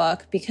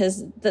cookbook,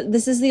 because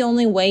this is the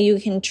only way you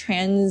can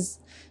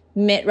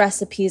transmit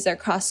recipes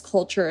across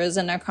cultures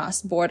and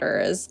across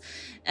borders.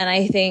 And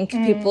I think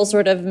people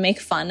sort of make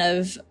fun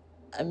of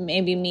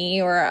maybe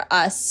me or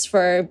us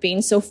for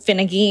being so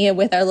finicky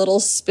with our little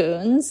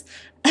spoons.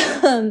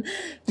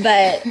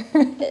 But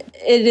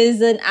it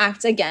is an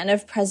act, again,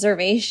 of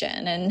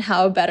preservation, and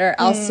how better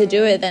else to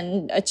do it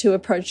than to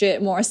approach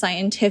it more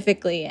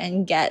scientifically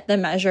and get the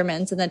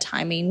measurements and the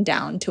timing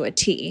down to a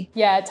T.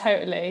 Yeah,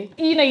 totally.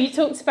 You know, you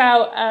talked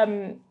about,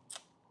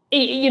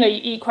 you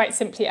eat quite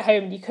simply at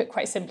home, you cook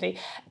quite simply.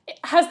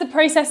 Has the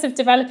process of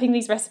developing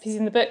these recipes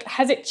in the book,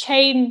 has it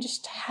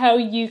changed how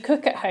you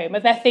cook at home?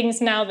 Are there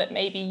things now that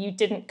maybe you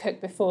didn't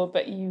cook before,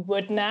 but you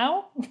would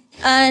now?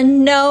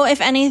 No, if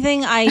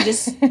anything, I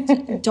just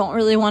don't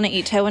really want to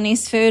eat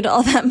Taiwanese food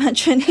all that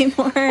much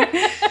anymore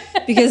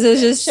because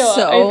there's just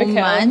so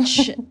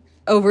much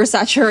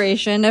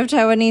oversaturation of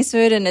Taiwanese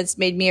food, and it's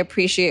made me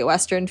appreciate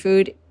Western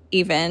food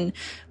even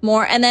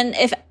more. And then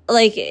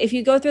if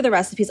you go through the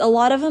recipes, a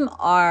lot of them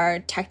are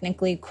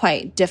technically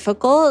quite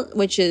difficult,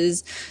 which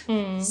is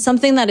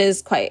something that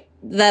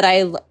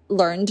I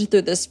learned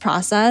through this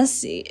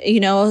process. You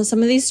know,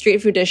 some of these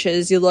street food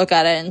dishes, you look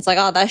at it and it's like,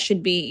 oh, that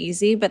should be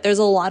easy, but there's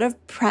a lot of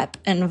prep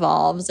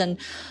involved and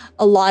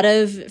a lot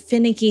of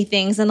finicky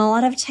things and a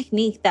lot of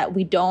technique that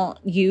we don't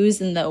use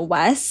in the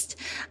West.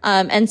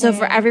 And so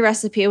for every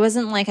recipe, it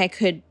wasn't like I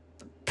could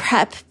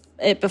prep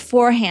it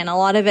beforehand. A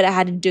lot of it I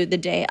had to do the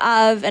day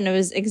of, and it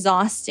was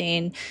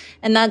exhausting.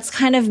 And that's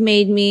kind of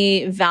made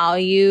me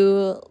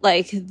value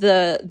like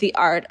the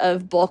art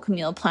of bulk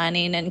meal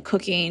planning and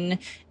cooking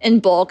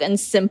in bulk and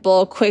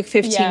simple, quick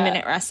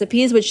 15-minute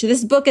recipes, which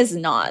this book is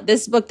not.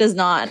 This book does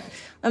not.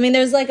 I mean,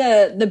 there's like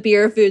the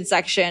beer food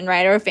section,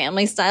 right? Or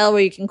family style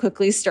where you can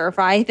quickly stir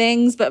fry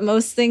things, but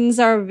most things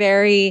are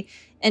very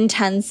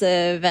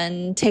intensive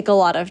and take a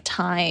lot of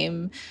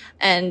time,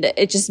 and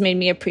it just made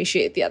me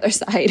appreciate the other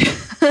side.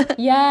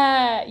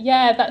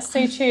 yeah, that's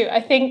so true.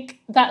 I think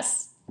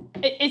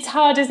it's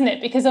hard, isn't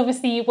it? Because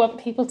obviously you want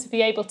people to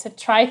be able to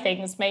try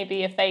things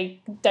maybe if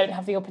they don't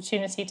have the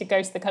opportunity to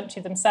go to the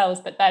country themselves,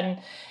 but then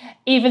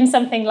even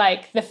something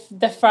like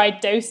the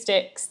fried dough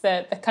sticks,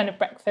 the kind of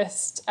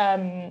breakfast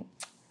dough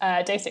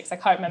sticks, I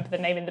can't remember the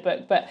name in the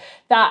book, but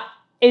that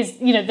is,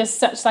 you know, there's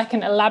such like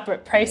an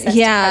elaborate process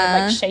to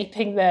kind of like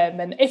shaping them.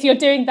 And if you're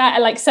doing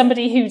that, like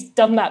somebody who's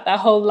done that their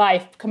whole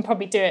life can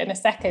probably do it in a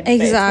second.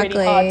 Exactly. But it's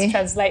really hard to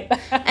translate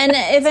that. And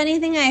if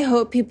anything, I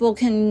hope people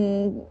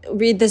can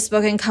read this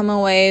book and come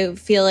away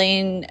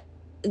feeling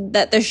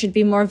that there should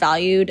be more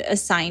value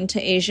assigned to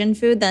Asian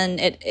food than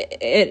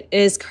it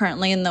is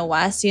currently in the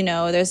West. You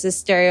know, there's this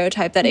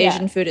stereotype that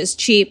Asian food is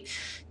cheap,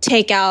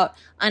 takeout,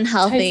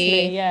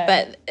 unhealthy,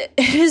 but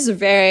it is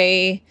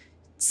very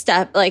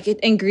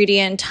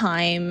ingredient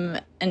time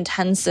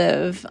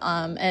intensive,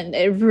 and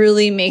it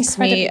really makes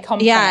me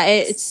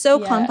complex. It's so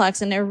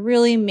complex, and it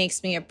really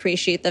makes me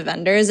appreciate the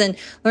vendors, and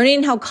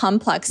learning how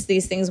complex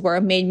these things were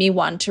made me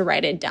want to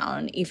write it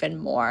down even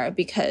more,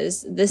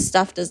 because this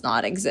stuff does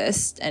not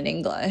exist in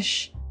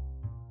English.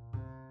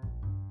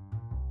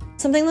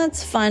 Something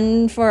that's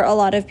fun for a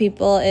lot of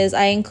people is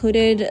I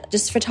included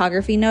just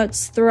photography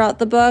notes throughout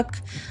the book.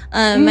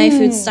 My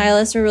food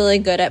stylists were really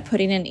good at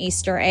putting in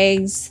Easter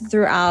eggs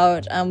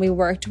throughout. We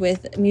worked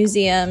with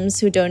museums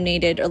who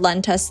donated or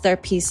lent us their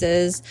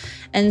pieces.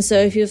 And so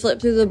if you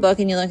flip through the book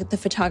and you look at the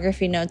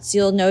photography notes,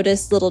 you'll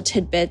notice little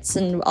tidbits,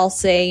 and I'll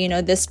say, you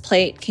know, this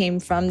plate came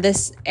from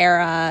this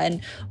era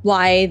and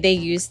why they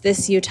used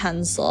this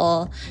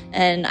utensil.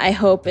 And I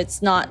hope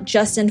it's not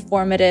just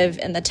informative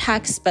in the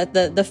text, but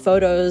the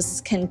photos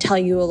can tell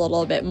you a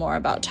little bit more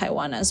about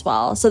Taiwan as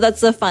well. So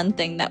that's the fun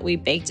thing that we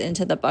baked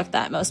into the book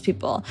that most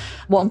people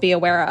won't be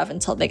aware of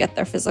until they get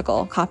their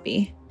physical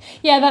copy.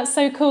 Yeah, that's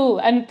so cool.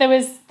 And there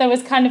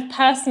was kind of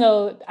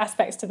personal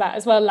aspects to that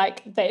as well.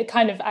 Like they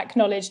kind of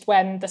acknowledged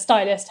when the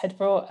stylist had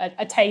brought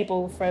a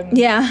table from like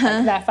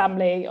their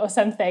family or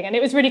something. And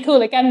it was really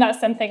cool. Again, that's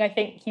something I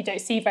think you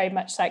don't see very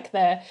much. Like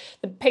the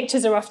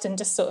pictures are often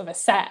just sort of a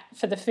set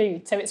for the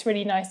food. So it's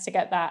really nice to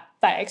get that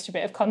extra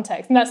bit of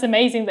context. And that's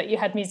amazing that you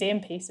had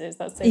museum pieces.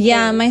 That's so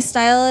cool. My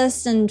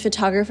stylist and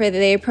photographer,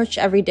 they approach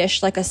every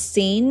dish like a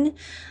scene,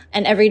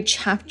 and every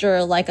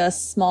chapter like a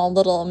small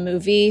little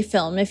movie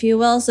film, if you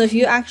will. So if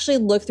you actually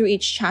look through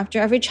each chapter,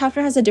 every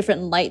chapter has a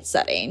different light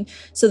setting.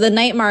 So the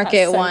night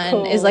market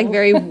one is like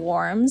very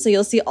warm. So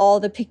you'll see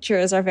all the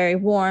pictures are very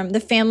warm. The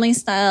family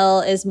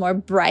style is more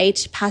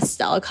bright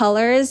pastel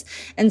colors.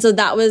 And so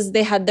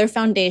they had their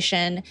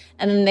foundation,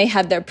 and then they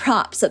had their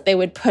props that they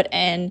would put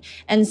in.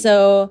 And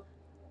so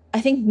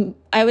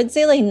I would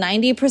say like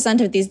 90%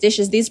 of these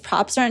dishes, these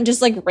props aren't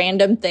just like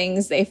random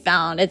things they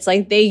found. It's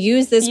like they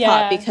use this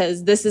pot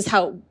because this is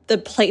how the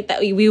plate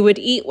that we would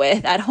eat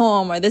with at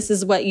home, or this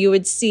is what you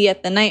would see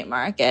at the night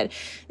market.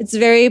 It's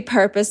very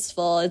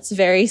purposeful. It's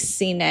very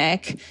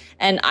scenic.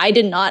 And I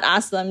did not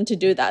ask them to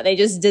do that. They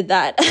just did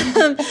that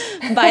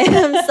by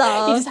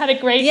themselves. You just had a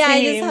great team.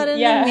 I just had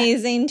an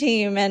amazing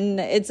team. And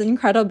it's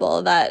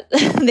incredible that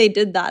they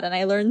did that. And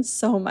I learned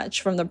so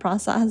much from the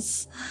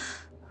process.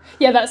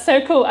 Yeah, that's so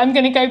cool. I'm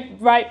going to go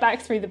right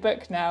back through the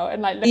book now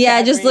and like look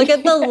at just look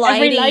at the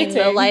lighting. lighting.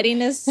 The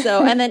lighting is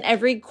so, and then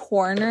every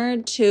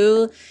corner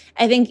too.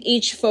 I think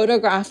each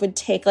photograph would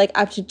take like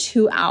up to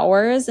 2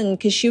 hours, and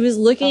because she was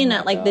looking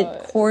at like the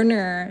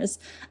corners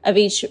of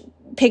each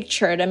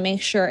picture to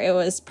make sure it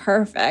was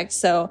perfect.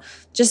 So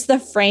just the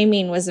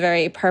framing was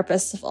very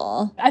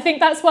purposeful. I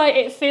think that's why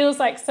it feels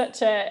like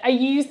I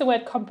use the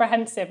word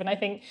comprehensive, and I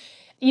think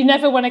you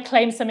never want to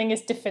claim something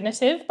is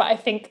definitive, but I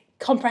think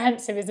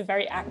comprehensive is a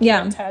very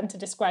accurate term to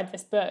describe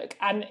this book.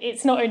 And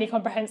it's not only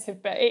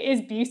comprehensive, but it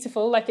is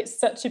beautiful. Like, it's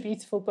such a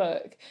beautiful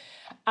book.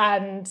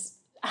 And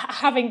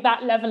having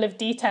that level of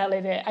detail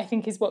in it, I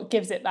think, is what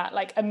gives it that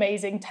like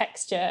amazing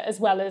texture,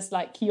 as well as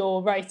like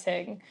your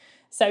writing.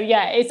 So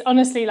yeah, it's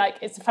honestly like,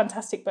 it's a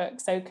fantastic book.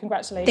 So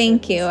congratulations.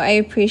 Thank you. I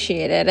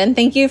appreciate it. And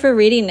thank you for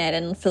reading it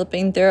and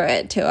flipping through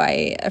it too.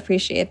 I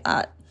appreciate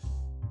that.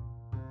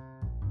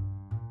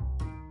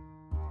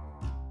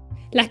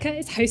 Lecker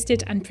is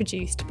hosted and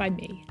produced by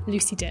me,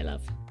 Lucy Dearlove.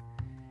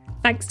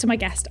 Thanks to my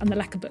guest on the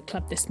Lecker Book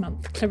Club this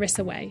month,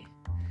 Clarissa Wei.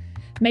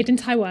 Made in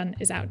Taiwan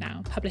is out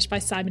now, published by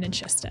Simon &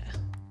 Schuster.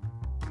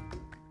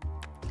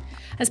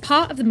 As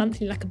part of the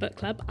monthly Lecker Book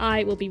Club,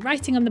 I will be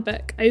writing on the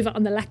book over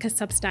on the Lecker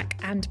Substack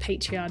and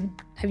Patreon.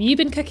 Have you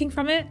been cooking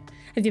from it?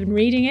 Have you been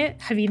reading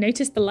it? Have you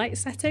noticed the light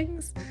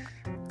settings?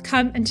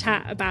 Come and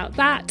chat about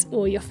that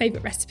or your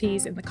favourite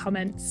recipes in the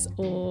comments,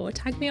 or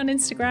tag me on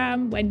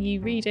Instagram when you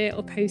read it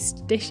or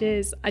post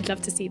dishes. I'd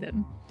love to see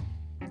them.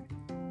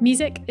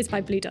 Music is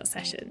by Blue Dot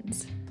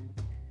Sessions.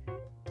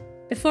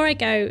 Before I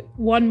go,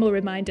 one more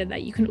reminder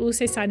that you can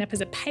also sign up as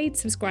a paid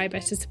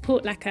subscriber to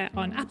support Lecker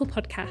on Apple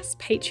Podcasts,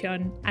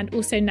 Patreon, and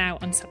also now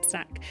on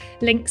Substack.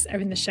 Links are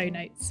in the show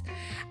notes.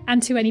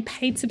 And to any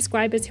paid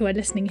subscribers who are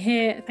listening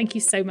here, thank you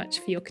so much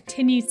for your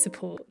continued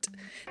support.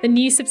 The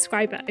new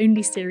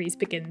subscriber-only series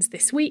begins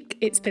this week.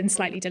 It's been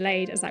slightly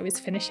delayed as I was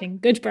finishing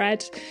Good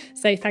Bread,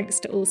 so thanks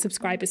to all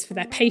subscribers for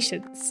their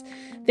patience.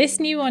 This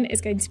new one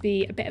is going to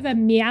be a bit of a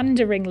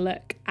meandering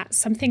look at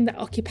something that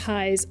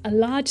occupies a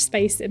large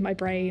space in my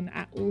brain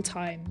at all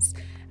times,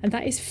 and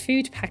that is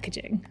food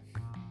packaging.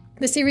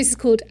 The series is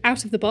called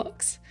Out of the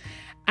Box,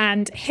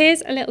 and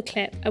here's a little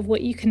clip of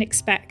what you can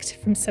expect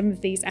from some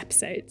of these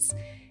episodes.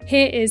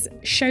 Here is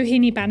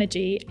Shohini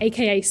Banerjee,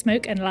 aka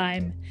Smoke and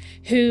Lime,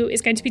 who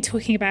is going to be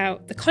talking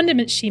about the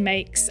condiments she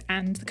makes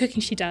and the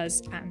cooking she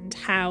does and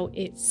how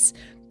it's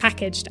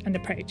packaged and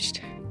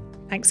approached.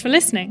 Thanks for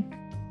listening.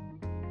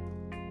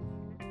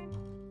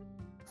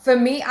 For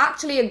me,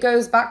 actually, it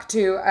goes back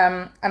to,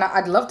 and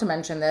I'd love to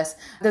mention this,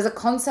 there's a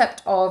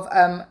concept of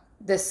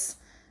this,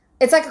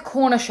 it's like a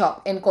corner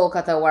shop in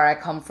Kolkata where I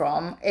come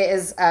from. It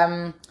is,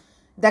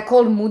 they're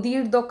called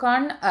Mudir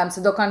Dokan.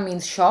 So Dokan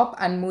means shop,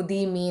 and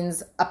Mudi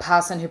means a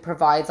person who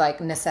provides like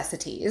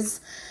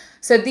necessities.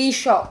 So these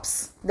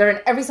shops, they're in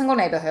every single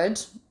neighborhood,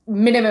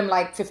 minimum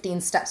like 15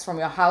 steps from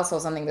your house or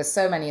something. There's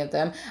so many of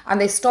them. And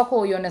they stock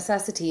all your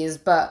necessities,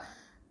 but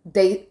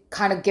they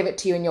kind of give it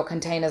to you in your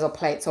containers or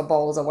plates or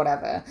bowls or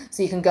whatever.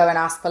 So you can go and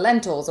ask for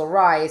lentils or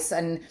rice.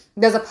 And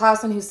there's a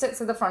person who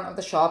sits at the front of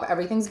the shop.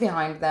 Everything's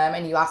behind them,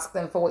 and you ask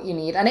them for what you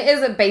need. And it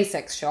is a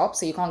basics shop,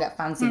 so you can't get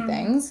fancy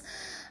things.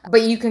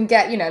 But you can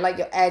get, you know, like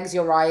your eggs,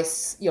 your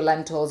rice, your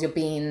lentils, your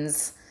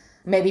beans,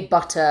 maybe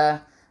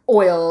butter,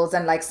 oils,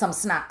 and like some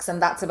snacks.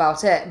 And that's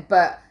about it.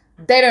 But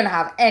they don't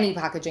have any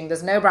packaging.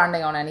 There's no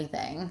branding on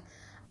anything.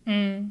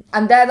 And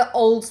they're the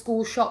old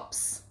school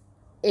shops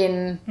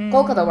in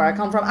Kolkata, where I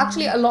come from.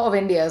 Actually, a lot of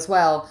India as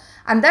well.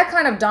 And they're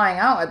kind of dying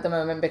out at the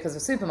moment because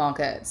of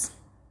supermarkets.